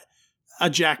got a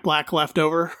Jack Black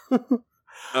leftover. Okay.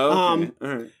 All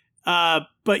right.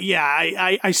 But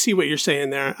yeah, I see what you're saying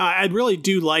there. I really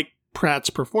do like Pratt's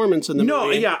performance in the movie.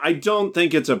 No, yeah, I don't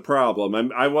think it's a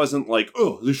problem. I wasn't like,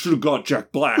 oh, they should have got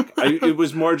Jack Black. It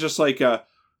was more just like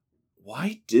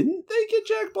why didn't they get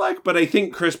Jack Black? But I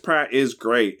think Chris Pratt is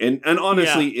great. And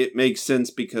honestly, It makes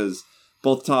sense because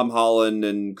both Tom Holland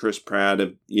and Chris Pratt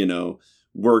have,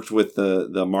 worked with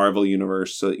the Marvel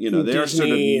universe. So, they Disney, are sort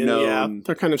of known.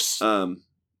 they're kind of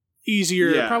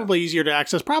easier, probably easier to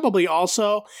access. Probably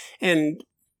also, and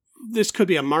this could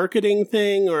be a marketing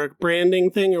thing or a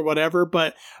branding thing or whatever,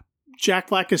 but Jack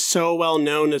Black is so well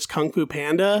known as Kung Fu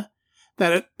Panda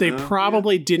that they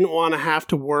probably didn't want to have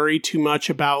to worry too much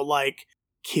about, like,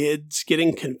 kids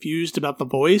getting confused about the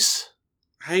voice.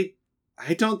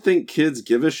 I don't think kids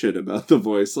give a shit about the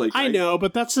voice. Like, I know,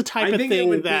 but that's the type of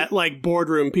thing that like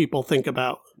boardroom people think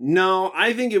about. No,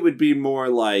 I think it would be more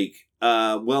like,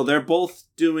 well, they're both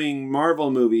doing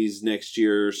Marvel movies next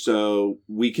year, so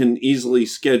we can easily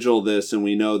schedule this, and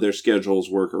we know their schedules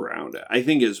work around it. I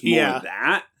think it's more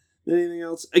that than anything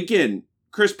else. Again,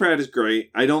 Chris Pratt is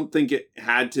great. I don't think it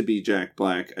had to be Jack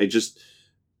Black. I just,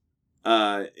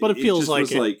 but it feels like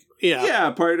was it. Like,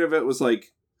 yeah. Part of it was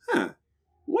like,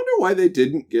 wonder why they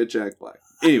didn't get Jack Black.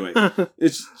 Anyway,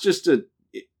 it's just I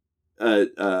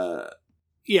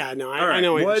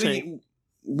know what you're saying.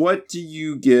 What do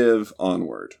you give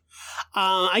Onward?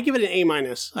 I give it an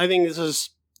A-. I think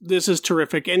this is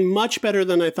terrific and much better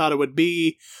than I thought it would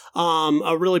be.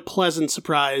 A really pleasant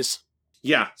surprise.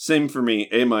 Yeah, same for me.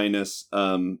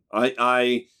 A-.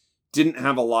 I didn't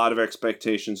have a lot of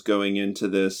expectations going into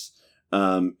this.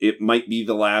 It might be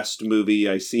the last movie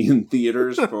I see in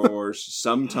theaters for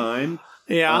some time.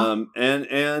 Yeah.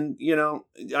 And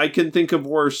I can think of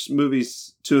worse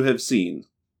movies to have seen.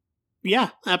 Yeah,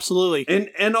 absolutely.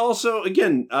 And also,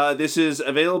 again, this is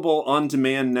available on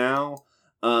demand now.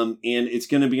 And it's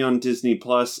going to be on Disney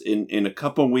Plus in a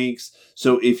couple weeks.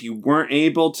 So if you weren't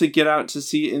able to get out to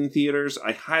see it in theaters,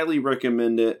 I highly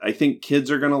recommend it. I think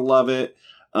kids are going to love it.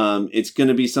 It's going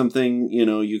to be something,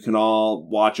 you can all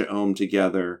watch at home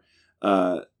together,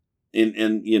 and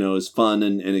is fun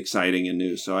and exciting and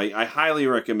new. So I highly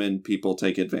recommend people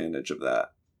take advantage of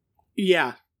that.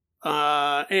 Yeah.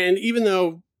 And even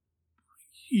though,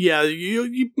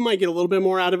 you might get a little bit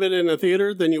more out of it in a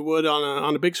theater than you would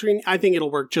on a big screen, I think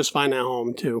it'll work just fine at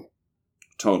home too.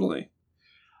 Totally.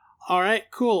 All right,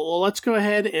 cool. Well, let's go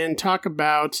ahead and talk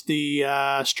about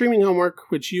the streaming homework,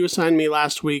 which you assigned me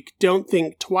last week. Don't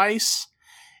Think Twice.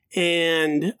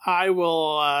 And I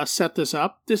will set this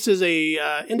up. This is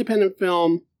a independent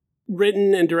film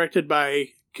written and directed by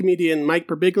comedian Mike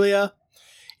Birbiglia.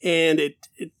 And it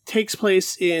takes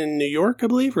place in New York, I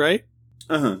believe, right?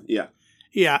 Yeah.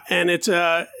 Yeah, and it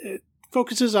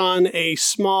focuses on a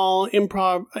small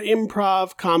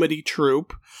improv comedy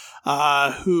troupe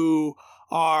who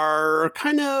are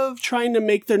kind of trying to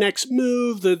make their next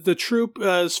move. The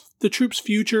troupe's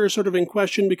future is sort of in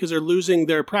question because they're losing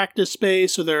their practice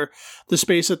space or the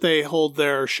space that they hold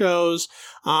their shows.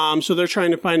 So they're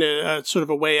trying to find a sort of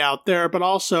a way out there, but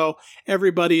also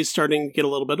everybody's starting to get a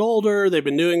little bit older. They've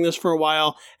been doing this for a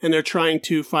while, and they're trying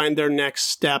to find their next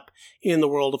step in the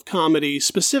world of comedy.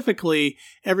 Specifically,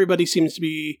 everybody seems to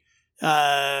be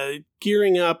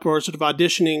gearing up or sort of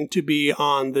auditioning to be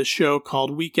on the show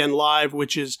called Weekend Live,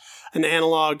 which is an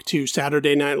analog to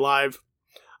Saturday Night Live.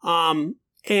 And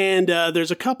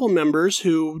there's a couple members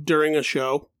who, during a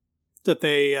show that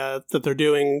they're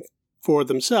doing for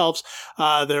themselves,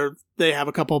 they have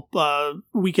a couple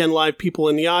Weekend Live people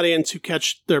in the audience who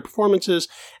catch their performances.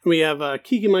 And we have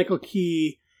Keegan-Michael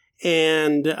Key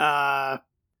and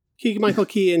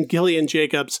Gillian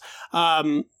Jacobs,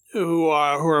 who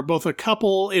are both a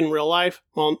couple in real life.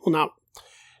 Well,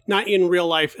 not in real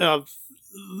life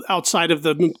outside of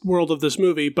the world of this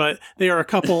movie, but they are a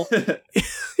couple. The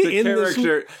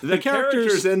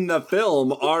characters in the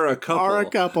film are a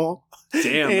couple.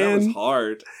 Damn, that was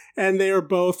hard. And they are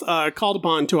both called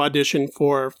upon to audition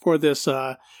for this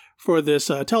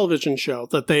television show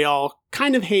that they all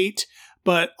kind of hate,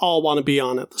 but all want to be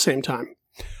on at the same time.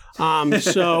 That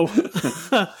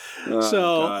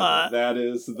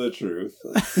is the truth.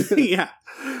 Yeah.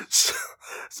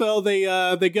 So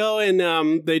they go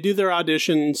and they do their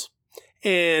auditions,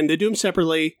 and they do them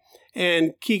separately.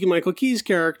 And Keegan-Michael Key's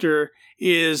character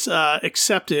is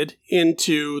accepted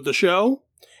into the show,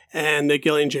 and the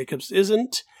Gillian Jacobs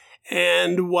isn't.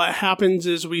 And what happens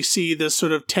is we see this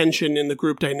sort of tension in the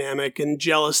group dynamic and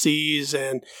jealousies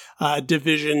and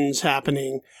divisions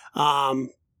happening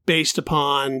based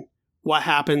upon what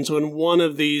happens when one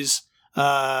of these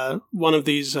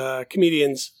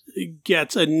comedians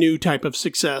gets a new type of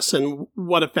success and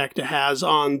what effect it has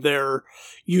on their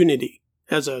unity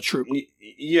as a troupe.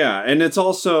 Yeah, and it's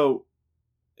also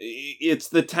it's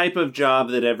the type of job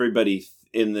that everybody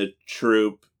in the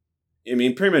troupe, I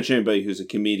mean, pretty much anybody who's a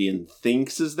comedian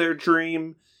thinks is their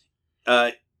dream,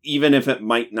 even if it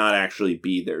might not actually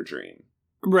be their dream.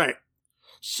 Right.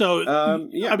 So,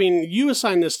 yeah. I mean, you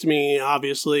assigned this to me,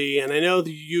 obviously, and I know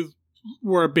that you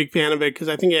were a big fan of it because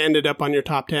I think it ended up on your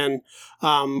top 10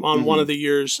 on one of the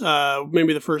years,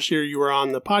 maybe the first year you were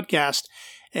on the podcast.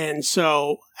 And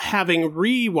so, having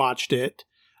rewatched it,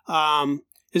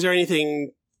 is there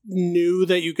anything new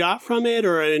that you got from it,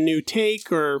 or a new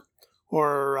take, or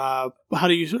how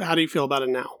do you feel about it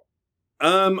now?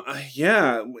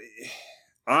 Yeah,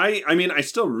 I mean, I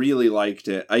still really liked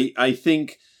it. I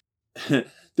think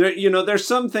there's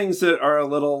some things that are a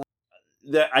little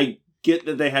that I get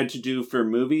that they had to do for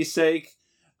movie's sake.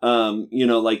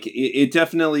 Like it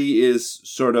definitely is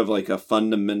sort of like a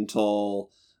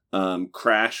fundamental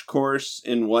crash course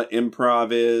in what improv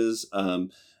is.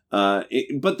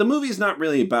 But the movie's not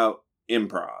really about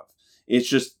improv. It's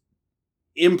just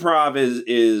improv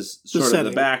is sort of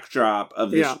the backdrop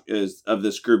of this of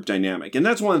this group dynamic, and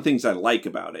that's one of the things I like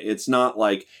about it. It's not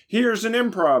like here's an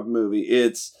improv movie.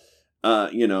 It's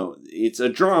it's a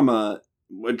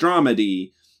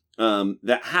dramedy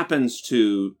that happens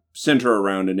to center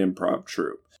around an improv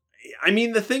troupe. I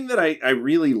mean, the thing that I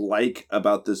really like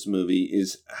about this movie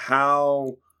is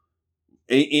how,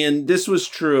 and this was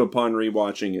true upon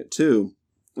rewatching it too,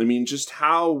 I mean, just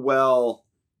how well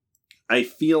I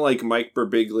feel like Mike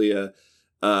Birbiglia,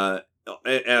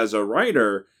 as a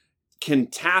writer, can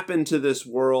tap into this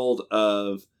world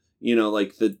of,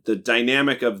 like the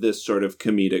dynamic of this sort of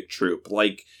comedic troupe.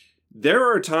 Like,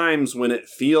 there are times when it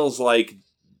feels like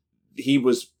he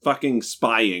was fucking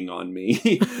spying on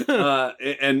me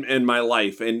and my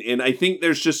life. And I think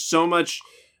there's just so much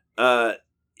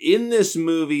in this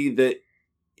movie that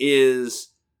is,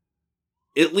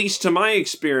 at least to my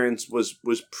experience, was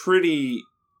pretty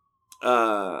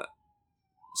spot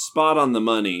on the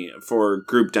money for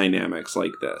group dynamics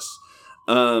like this.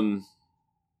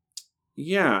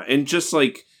 Yeah, and just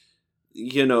like,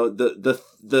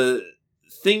 the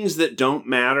things that don't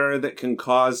matter that can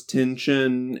cause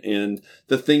tension, and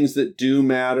the things that do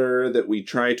matter that we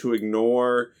try to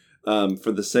ignore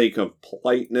for the sake of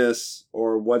politeness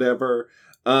or whatever.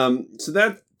 So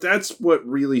that's what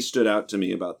really stood out to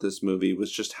me about this movie,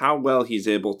 was just how well he's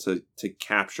able to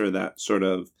capture that sort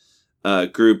of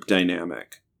group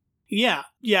dynamic. Yeah,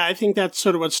 I think that's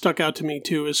sort of what stuck out to me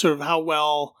too, is sort of how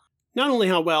well, not only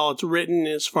how well it's written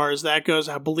as far as that goes,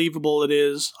 how believable it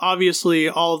is. Obviously,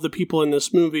 all of the people in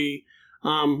this movie,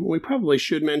 we probably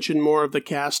should mention more of the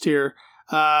cast here.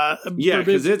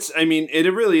 Because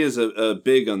it really is a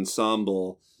big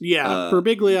ensemble. Yeah,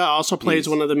 Birbiglia also plays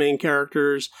one of the main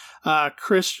characters.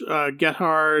 Chris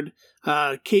Gethard,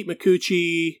 Kate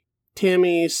Micucci,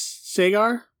 Tammy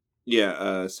Sagar.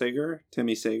 Yeah,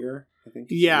 Tammy Sagar, I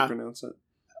think is how you pronounce it.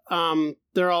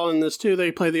 They're all in this too.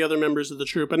 They play the other members of the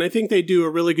troupe, and I think they do a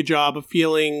really good job of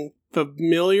feeling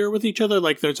familiar with each other,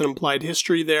 like there's an implied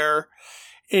history there.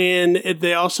 And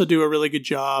they also do a really good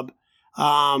job,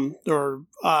 Birbiglia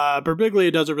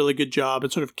does a really good job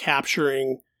at sort of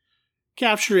capturing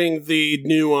the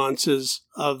nuances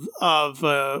of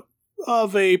a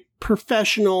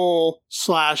professional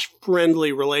 /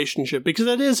 friendly relationship, because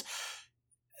that is,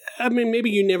 I mean, maybe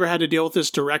you never had to deal with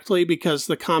this directly because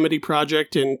the comedy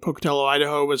project in Pocatello,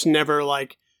 Idaho was never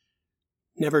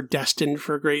destined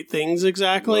for great things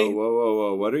exactly.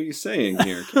 Whoa. What are you saying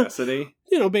here, Cassidy?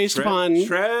 Based upon...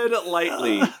 Tread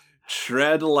lightly.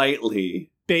 Tread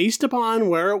lightly. Based upon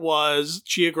where it was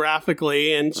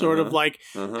geographically and sort of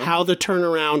how the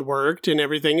turnaround worked and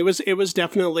everything. It was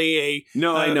definitely a...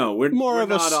 No, I know. We're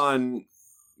not on...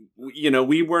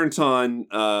 we weren't on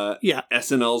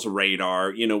SNL's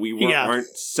radar. We aren't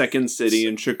Second City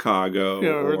in Chicago.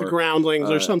 Or the Groundlings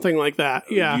or something like that.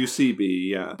 Yeah. UCB,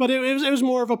 yeah. But it was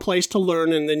more of a place to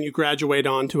learn, and then you graduate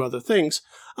on to other things.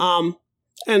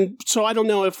 And so I don't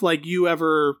know if you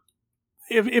ever...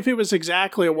 If it was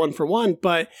exactly a 1-for-1,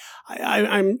 but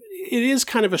it is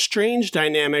kind of a strange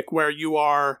dynamic where you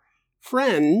are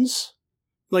friends,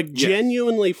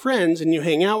 genuinely friends, and you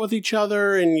hang out with each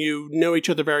other and you know each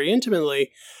other very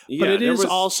intimately. But it is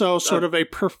also sort of a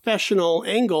professional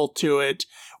angle to it,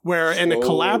 and a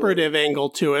collaborative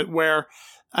angle to it, where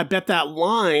I bet that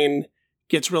line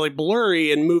gets really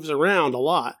blurry and moves around a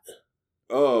lot.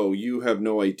 Oh, you have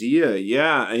no idea.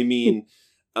 Yeah, I mean,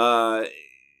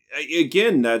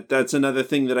 again, that's another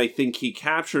thing that I think he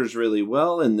captures really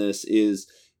well in this is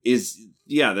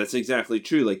that's exactly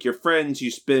true. Like, you're friends,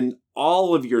 you spend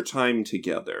all of your time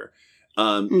together.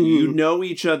 You know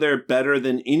each other better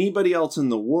than anybody else in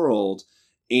the world,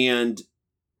 and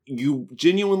you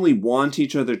genuinely want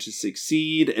each other to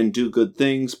succeed and do good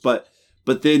things, but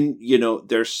then,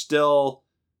 there's still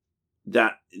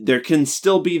there can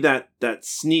still be that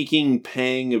sneaking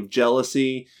pang of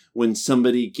jealousy when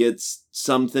somebody gets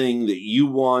something that you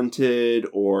wanted,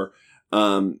 or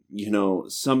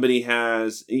somebody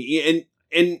has, and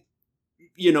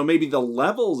maybe the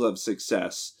levels of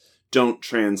success don't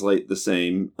translate the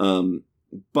same,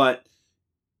 but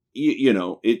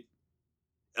the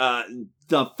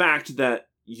fact that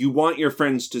you want your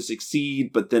friends to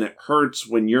succeed, but then it hurts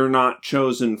when you're not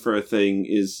chosen for a thing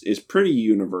is pretty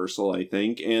universal, I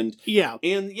think. And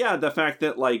the fact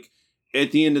that,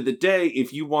 at the end of the day,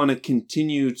 if you want to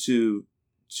continue to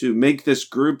make this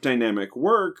group dynamic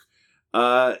work,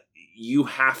 you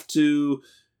have to,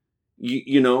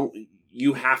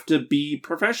 you have to be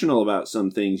professional about some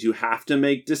things. You have to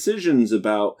make decisions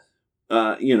about,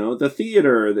 the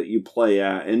theater that you play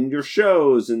at and your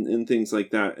shows and things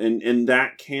like that. And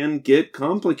that can get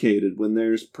complicated when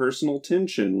there's personal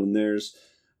tension, when there's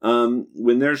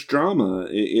drama.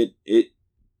 It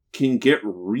can get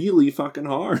really fucking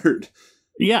hard.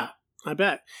 Yeah, I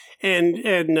bet. And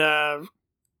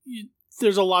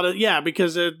there's a lot of,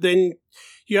 because then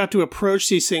you have to approach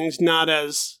these things not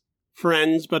as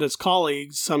friends, but as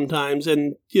colleagues sometimes.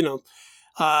 And,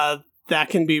 that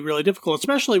can be really difficult,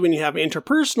 especially when you have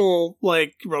interpersonal,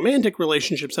 romantic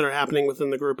relationships that are happening within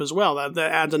the group as well. That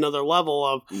adds another level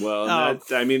of that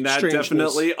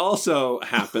definitely also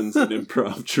happens in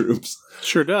improv troupes.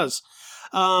 Sure does.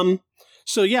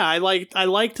 So yeah, I liked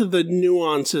the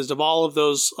nuances of all of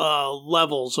those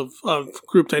levels of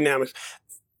group dynamics.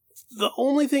 The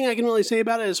only thing I can really say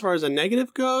about it, as far as a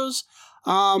negative goes,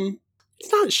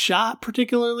 it's not shot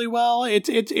particularly well. It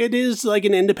is like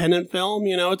an independent film,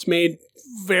 it's made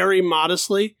very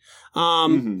modestly.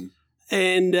 And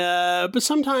but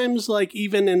sometimes,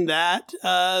 even in that,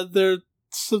 there's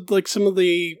some of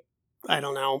the, I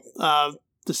don't know,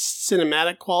 the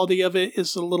cinematic quality of it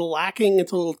is a little lacking.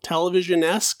 It's a little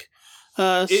television-esque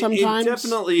sometimes. It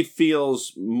definitely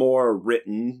feels more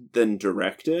written than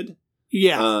directed.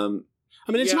 Yeah.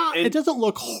 It's not. It doesn't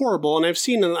look horrible, and I've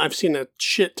seen a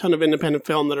shit ton of independent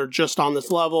film that are just on this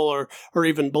level or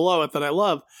even below it that I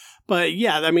love. But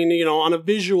yeah, I mean, on a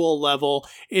visual level,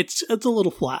 it's a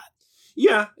little flat.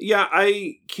 Yeah,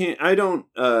 I don't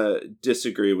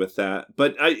disagree with that.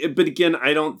 But again,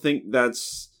 I don't think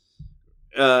that's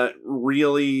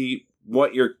really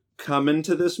what you're coming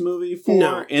to this movie for.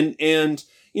 No. And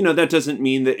that doesn't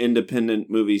mean that independent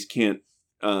movies can't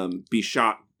be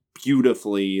shot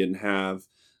beautifully and have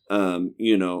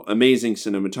amazing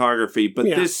cinematography, but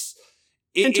this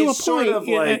and to a point, sort of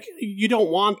like, you don't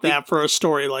want that for a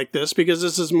story like this, because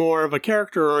this is more of a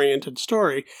character-oriented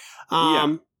story.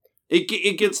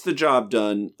 It gets the job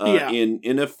done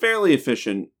in a fairly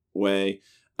efficient way.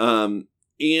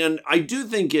 And I do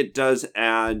think it does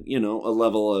add, a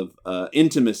level of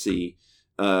intimacy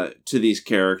to these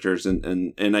characters.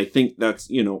 And I think that's,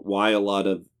 why a lot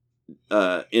of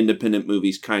independent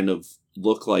movies kind of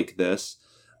look like this.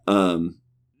 I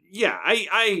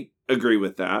agree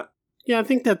with that. Yeah, I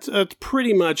think that's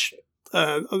pretty much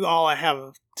all I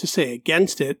have to say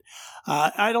against it.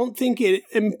 I don't think it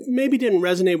maybe didn't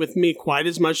resonate with me quite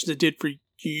as much as it did for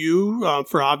you,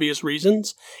 for obvious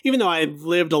reasons. Even though I've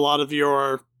lived a lot of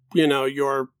your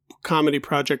comedy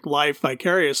project life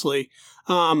vicariously,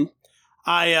 so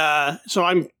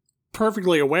I'm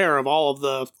perfectly aware of all of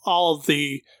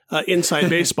the inside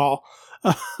baseball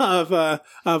of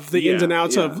the ins and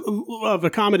outs of a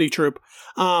comedy troupe,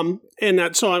 and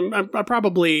that. So I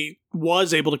probably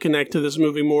was able to connect to this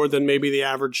movie more than maybe the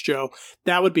average Joe.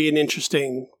 That would be an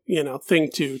interesting thing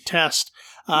to test.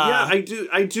 I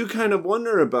do kind of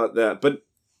wonder about that, but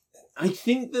I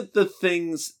think that the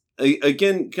things,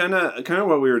 again, kind of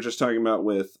what we were just talking about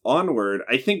with Onward,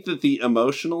 I think that the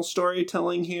emotional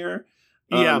storytelling here,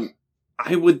 I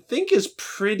would think is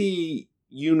pretty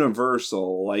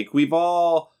universal. Like, we've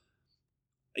all,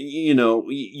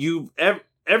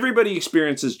 everybody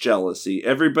experiences jealousy.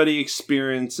 Everybody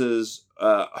experiences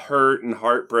hurt and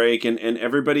heartbreak, and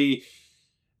everybody,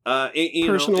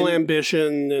 personal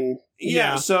ambition, and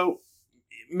so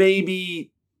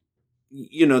maybe,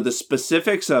 the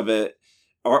specifics of it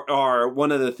are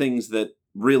one of the things that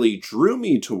really drew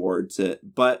me towards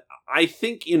it. But I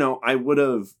think, I would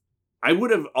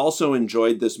have also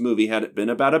enjoyed this movie had it been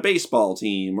about a baseball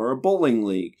team or a bowling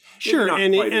league. Sure, not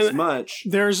quite as much.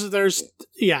 There's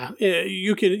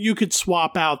you could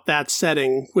swap out that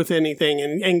setting with anything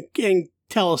and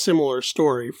tell a similar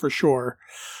story for sure.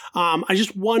 I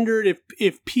just wondered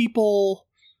if people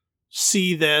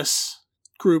see this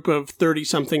group of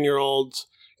 30-something-year-olds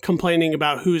complaining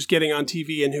about who's getting on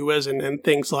TV and who isn't, and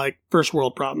things like first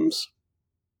world problems.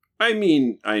 I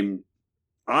mean,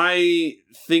 I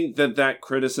think that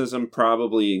criticism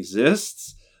probably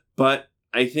exists, but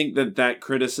I think that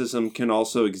criticism can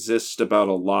also exist about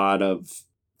a lot of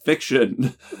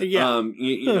fiction. Yeah.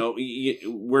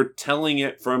 We're telling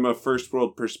it from a first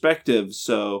world perspective,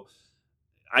 so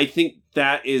I think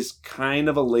that is kind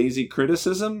of a lazy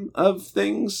criticism of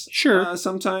things. Sure.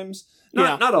 Sometimes.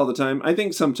 Not all the time. I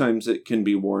think sometimes it can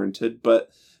be warranted, but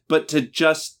to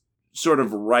just sort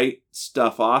of write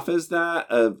stuff off as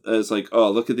that, as like, oh,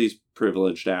 look at these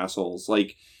privileged assholes,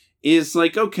 like, is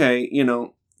like, okay,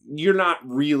 you're not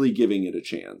really giving it a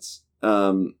chance.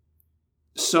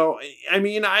 So, I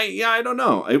mean, I don't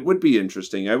know. It would be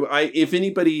interesting. I if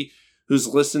anybody who's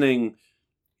listening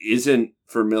isn't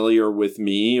familiar with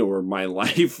me or my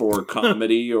life or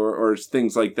comedy or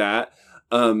things like that,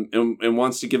 and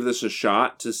wants to give this a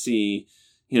shot to see,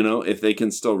 if they can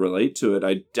still relate to it,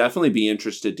 I'd definitely be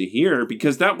interested to hear,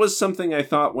 because that was something I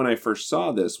thought when I first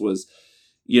saw this was,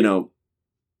 I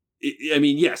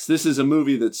mean, yes, this is a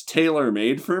movie that's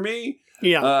tailor-made for me.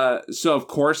 Yeah. So of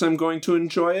course I'm going to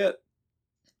enjoy it.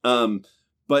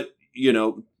 But,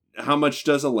 how much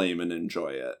does a layman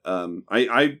enjoy it?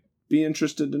 I'd be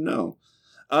interested to know.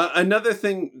 Another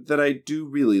thing that I do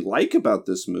really like about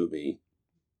this movie,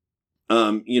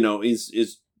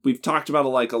 is we've talked about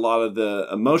like a lot of the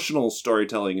emotional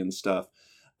storytelling and stuff.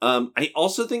 I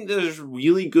also think there's a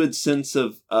really good sense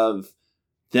of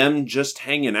them just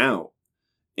hanging out,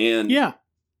 and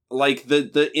like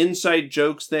the inside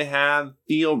jokes they have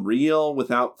feel real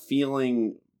without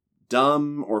feeling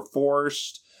dumb or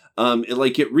forced.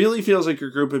 It really feels like a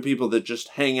group of people that just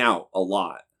hang out a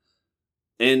lot,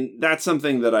 and that's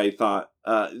something that I thought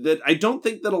that I don't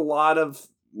think that a lot of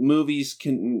movies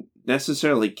can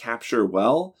necessarily capture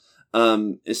well,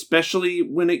 especially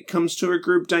when it comes to a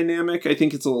group dynamic. I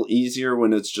think it's a little easier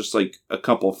when it's just like a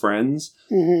couple friends.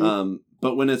 Mm-hmm.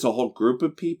 But when it's a whole group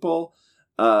of people,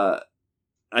 I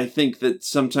think that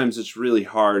sometimes it's really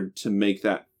hard to make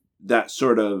that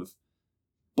sort of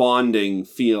bonding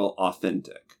feel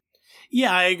authentic.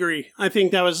 Yeah, I agree. I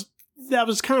think that was that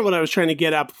was kind of what I was trying to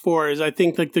get at before, is I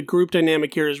think like the group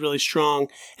dynamic here is really strong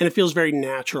and it feels very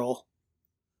natural.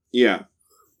 Yeah.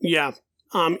 Yeah.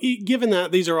 Given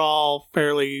that these are all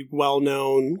fairly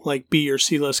well-known, like B or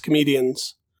C-list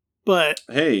comedians, but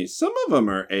hey, some of them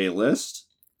are A-list.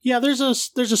 Yeah, there's a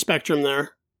spectrum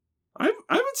there. I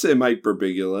would say Mike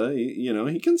Birbiglia.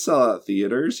 He can sell out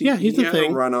theaters. He's the had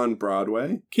thing. A run on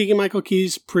Broadway. Keegan-Michael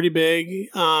Key's pretty big.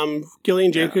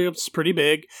 Gillian Jacobs pretty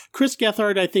big. Chris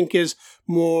Gethard, I think, is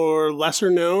more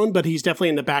lesser known, but he's definitely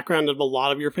in the background of a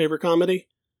lot of your favorite comedy.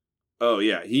 Oh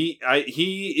yeah, he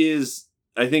is.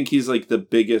 I think he's like the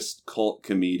biggest cult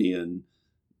comedian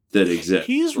that exists.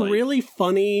 He's really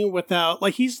funny without,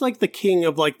 like, he's like the king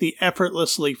of like the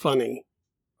effortlessly funny.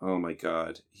 Oh my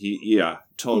god,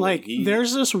 totally. Like,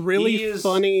 there's this really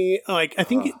funny, like, I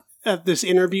think at this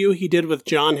interview he did with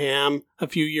John Hamm a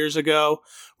few years ago,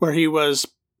 where he was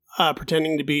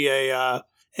pretending to be a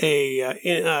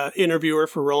interviewer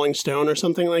for Rolling Stone or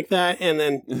something like that, and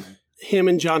then him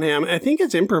and John Hamm, I think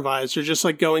it's improvised, are just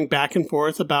like going back and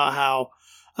forth about how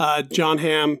John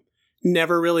Hamm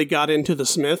never really got into the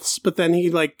Smiths, but then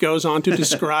he like goes on to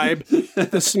describe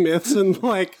the Smiths in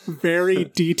like very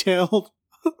detailed.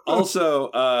 Also,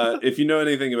 if you know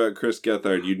anything about Chris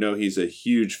Gethard, you know he's a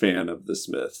huge fan of the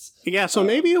Smiths. Yeah, so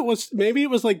maybe it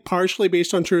was like partially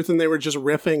based on truth, and they were just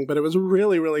riffing, but it was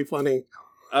really, really funny.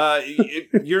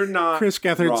 You're not. Chris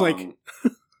Gethard's wrong. like,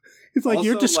 it's like, Also,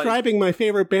 you're describing my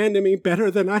favorite band to me better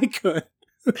than I could.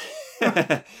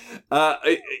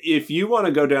 If you want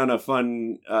to go down a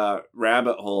fun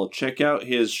rabbit hole, check out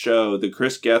his show, The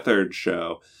Chris Gethard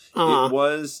Show. It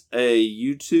was a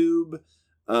YouTube.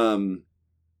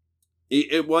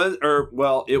 It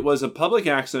was a public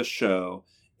access show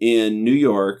in New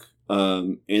York,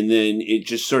 and then it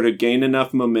just sort of gained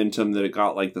enough momentum that it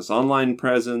got like this online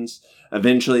presence.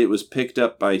 Eventually, it was picked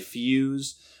up by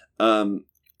Fuse. It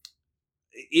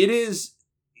is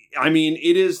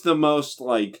the most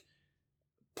like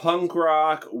punk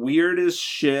rock, weird as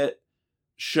shit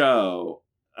show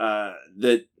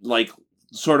that like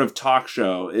sort of talk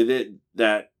show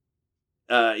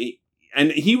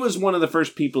and he was one of the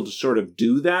first people to sort of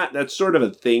do that. That's sort of a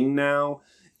thing now,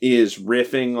 is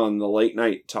riffing on the late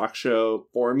night talk show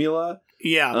formula.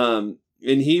 Yeah. And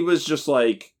he was just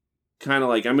like, kind of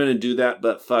like, I'm going to do that,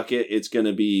 but fuck it. It's going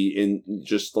to be in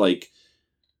just like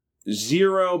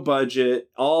zero budget,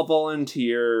 all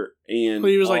volunteer. And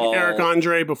he was like Eric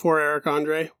Andre before Eric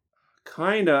Andre.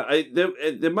 Kind of.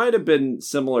 There might have been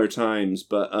similar times,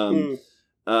 but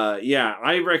yeah,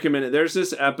 I recommend it. There's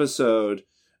this episode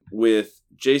with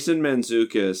Jason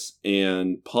Mantzoukas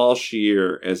and Paul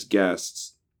Scheer as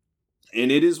guests.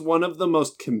 And it is one of the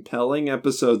most compelling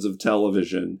episodes of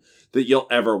television that you'll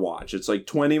ever watch. It's like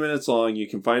 20 minutes long. You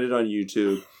can find it on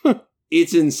YouTube.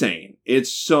 It's insane.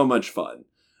 It's so much fun.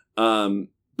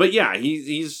 But yeah,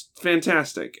 he's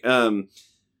fantastic. But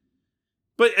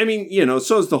I mean,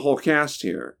 so is the whole cast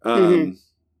here. Kate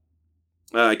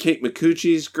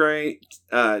McCucci's great.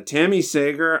 Tammy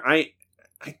Sager, I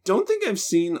don't think I've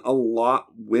seen a lot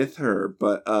with her,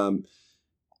 but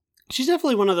she's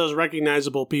definitely one of those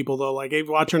recognizable people, though. Like, I've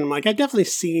watched her and I'm like, I've definitely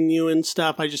seen you and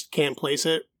stuff. I just can't place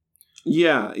it.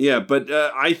 Yeah, but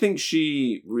I think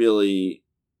she really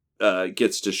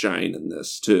gets to shine in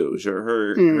this too.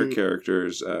 Her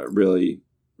character's really,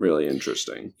 really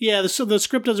interesting. Yeah, so the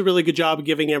script does a really good job of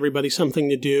giving everybody something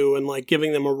to do and like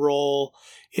giving them a role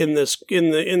in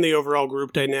the overall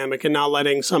group dynamic, and not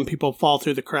letting some people fall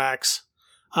through the cracks.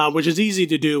 Which is easy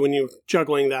to do when you're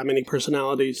juggling that many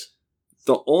personalities.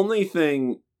 The only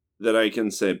thing that I can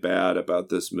say bad about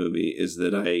this movie is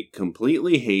that I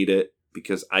completely hate it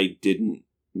because I didn't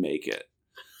make it.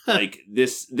 Like,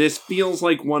 this feels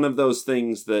like one of those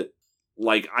things that,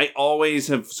 like, I always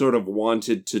have sort of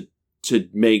wanted to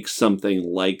make something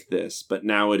like this, but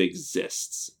now it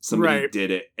exists. Somebody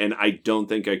did it, and I don't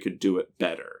think I could do it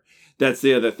better. That's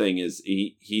the other thing, is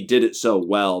he did it so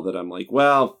well that I'm like,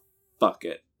 well, fuck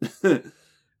it.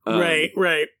 Right.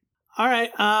 All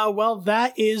right. Well,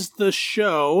 that is the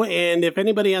show. And if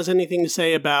anybody has anything to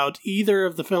say about either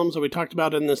of the films that we talked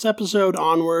about in this episode,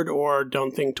 Onward or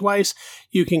Don't Think Twice,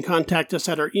 you can contact us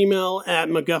at our email at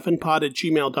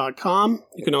MacGuffinPod@gmail.com.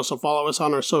 You can also follow us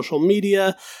on our social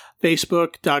media,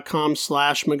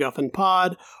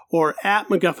 Facebook.com/MacGuffinPod, or at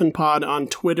MacGuffinPod on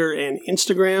Twitter and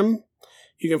Instagram.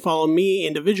 You can follow me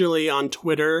individually on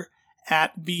Twitter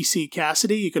at VC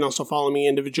Cassidy. You can also follow me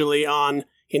individually on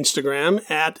Instagram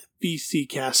at VC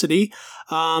Cassidy.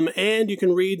 And you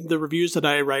can read the reviews that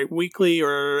I write weekly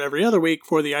or every other week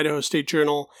for the Idaho State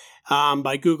Journal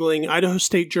by Googling Idaho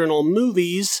State Journal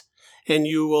movies, and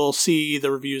you will see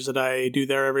the reviews that I do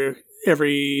there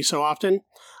every so often.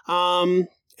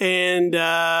 And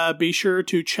be sure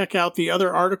to check out the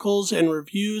other articles and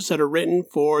reviews that are written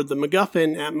for the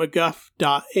MacGuffin at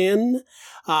mcguff.in.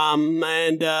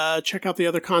 And check out the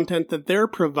other content that they're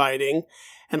providing.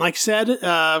 And like I said,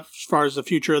 as far as the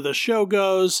future of the show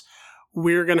goes,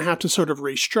 we're going to have to sort of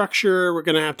restructure. We're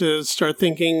going to have to start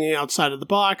thinking outside of the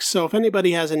box. So if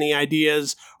anybody has any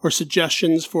ideas or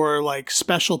suggestions for like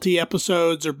specialty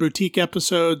episodes or boutique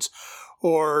episodes,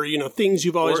 or, things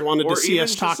you've always wanted to see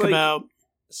us talk about.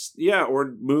 Yeah,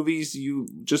 or movies you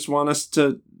just want us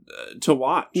to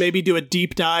watch. Maybe do a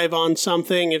deep dive on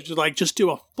something. If like just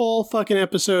do a full fucking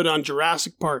episode on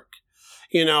Jurassic Park,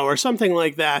 or something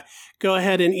like that. Go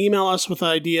ahead and email us with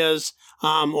ideas,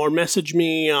 or message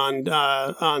me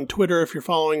on Twitter if you're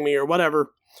following me or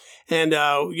whatever. And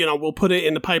we'll put it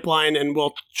in the pipeline and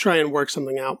we'll try and work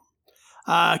something out.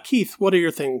 Keith, what are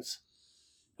your things?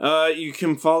 You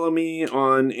can follow me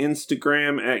on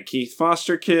Instagram at Keith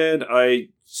Foster Kid. I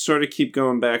sort of keep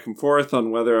going back and forth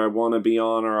on whether I want to be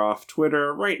on or off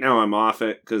Twitter. Right now I'm off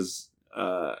it because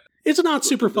it's not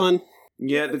super fun.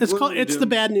 Yeah, it's the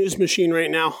bad news machine right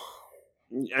now.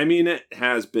 I mean, it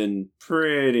has been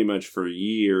pretty much for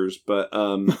years, but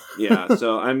yeah.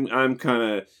 So I'm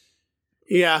kind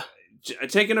of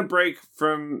taking a break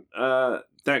from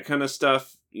that kind of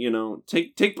stuff.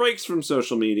 Take breaks from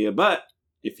social media, but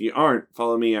if you aren't,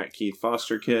 follow me at Keith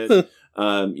Foster Kid.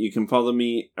 You can follow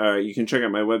me, you can check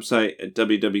out my website at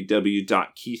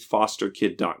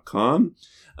www.keithfosterkid.com.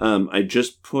 I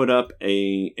just put up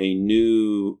a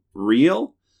new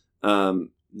reel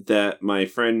that my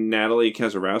friend Natalie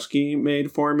Kazarowski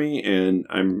made for me, and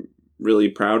I'm really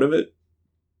proud of it.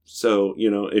 So,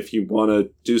 if you want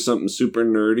to do something super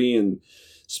nerdy and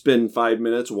spend 5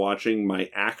 minutes watching my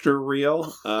actor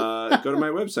reel, go to my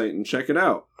website and check it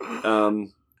out.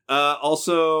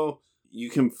 Also, you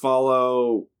can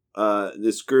follow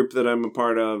this group that I'm a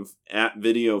part of at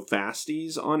Video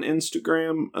Fasties on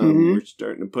Instagram. We're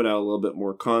starting to put out a little bit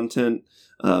more content,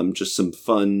 just some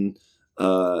fun,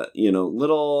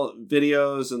 little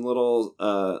videos and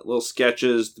little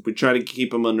sketches. We try to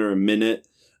keep them under a minute,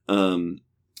 and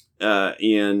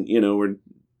we're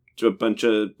a bunch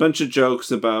of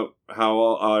jokes about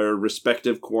how our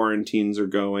respective quarantines are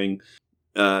going.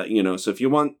 So if you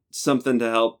want something to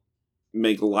help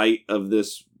make light of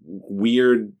this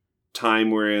weird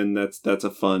time we're in, that's a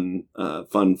fun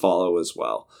follow as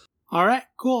well. All right,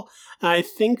 cool. I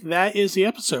think that is the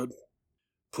episode.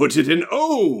 Put it in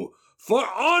O for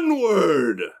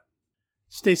onward.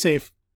 Stay safe.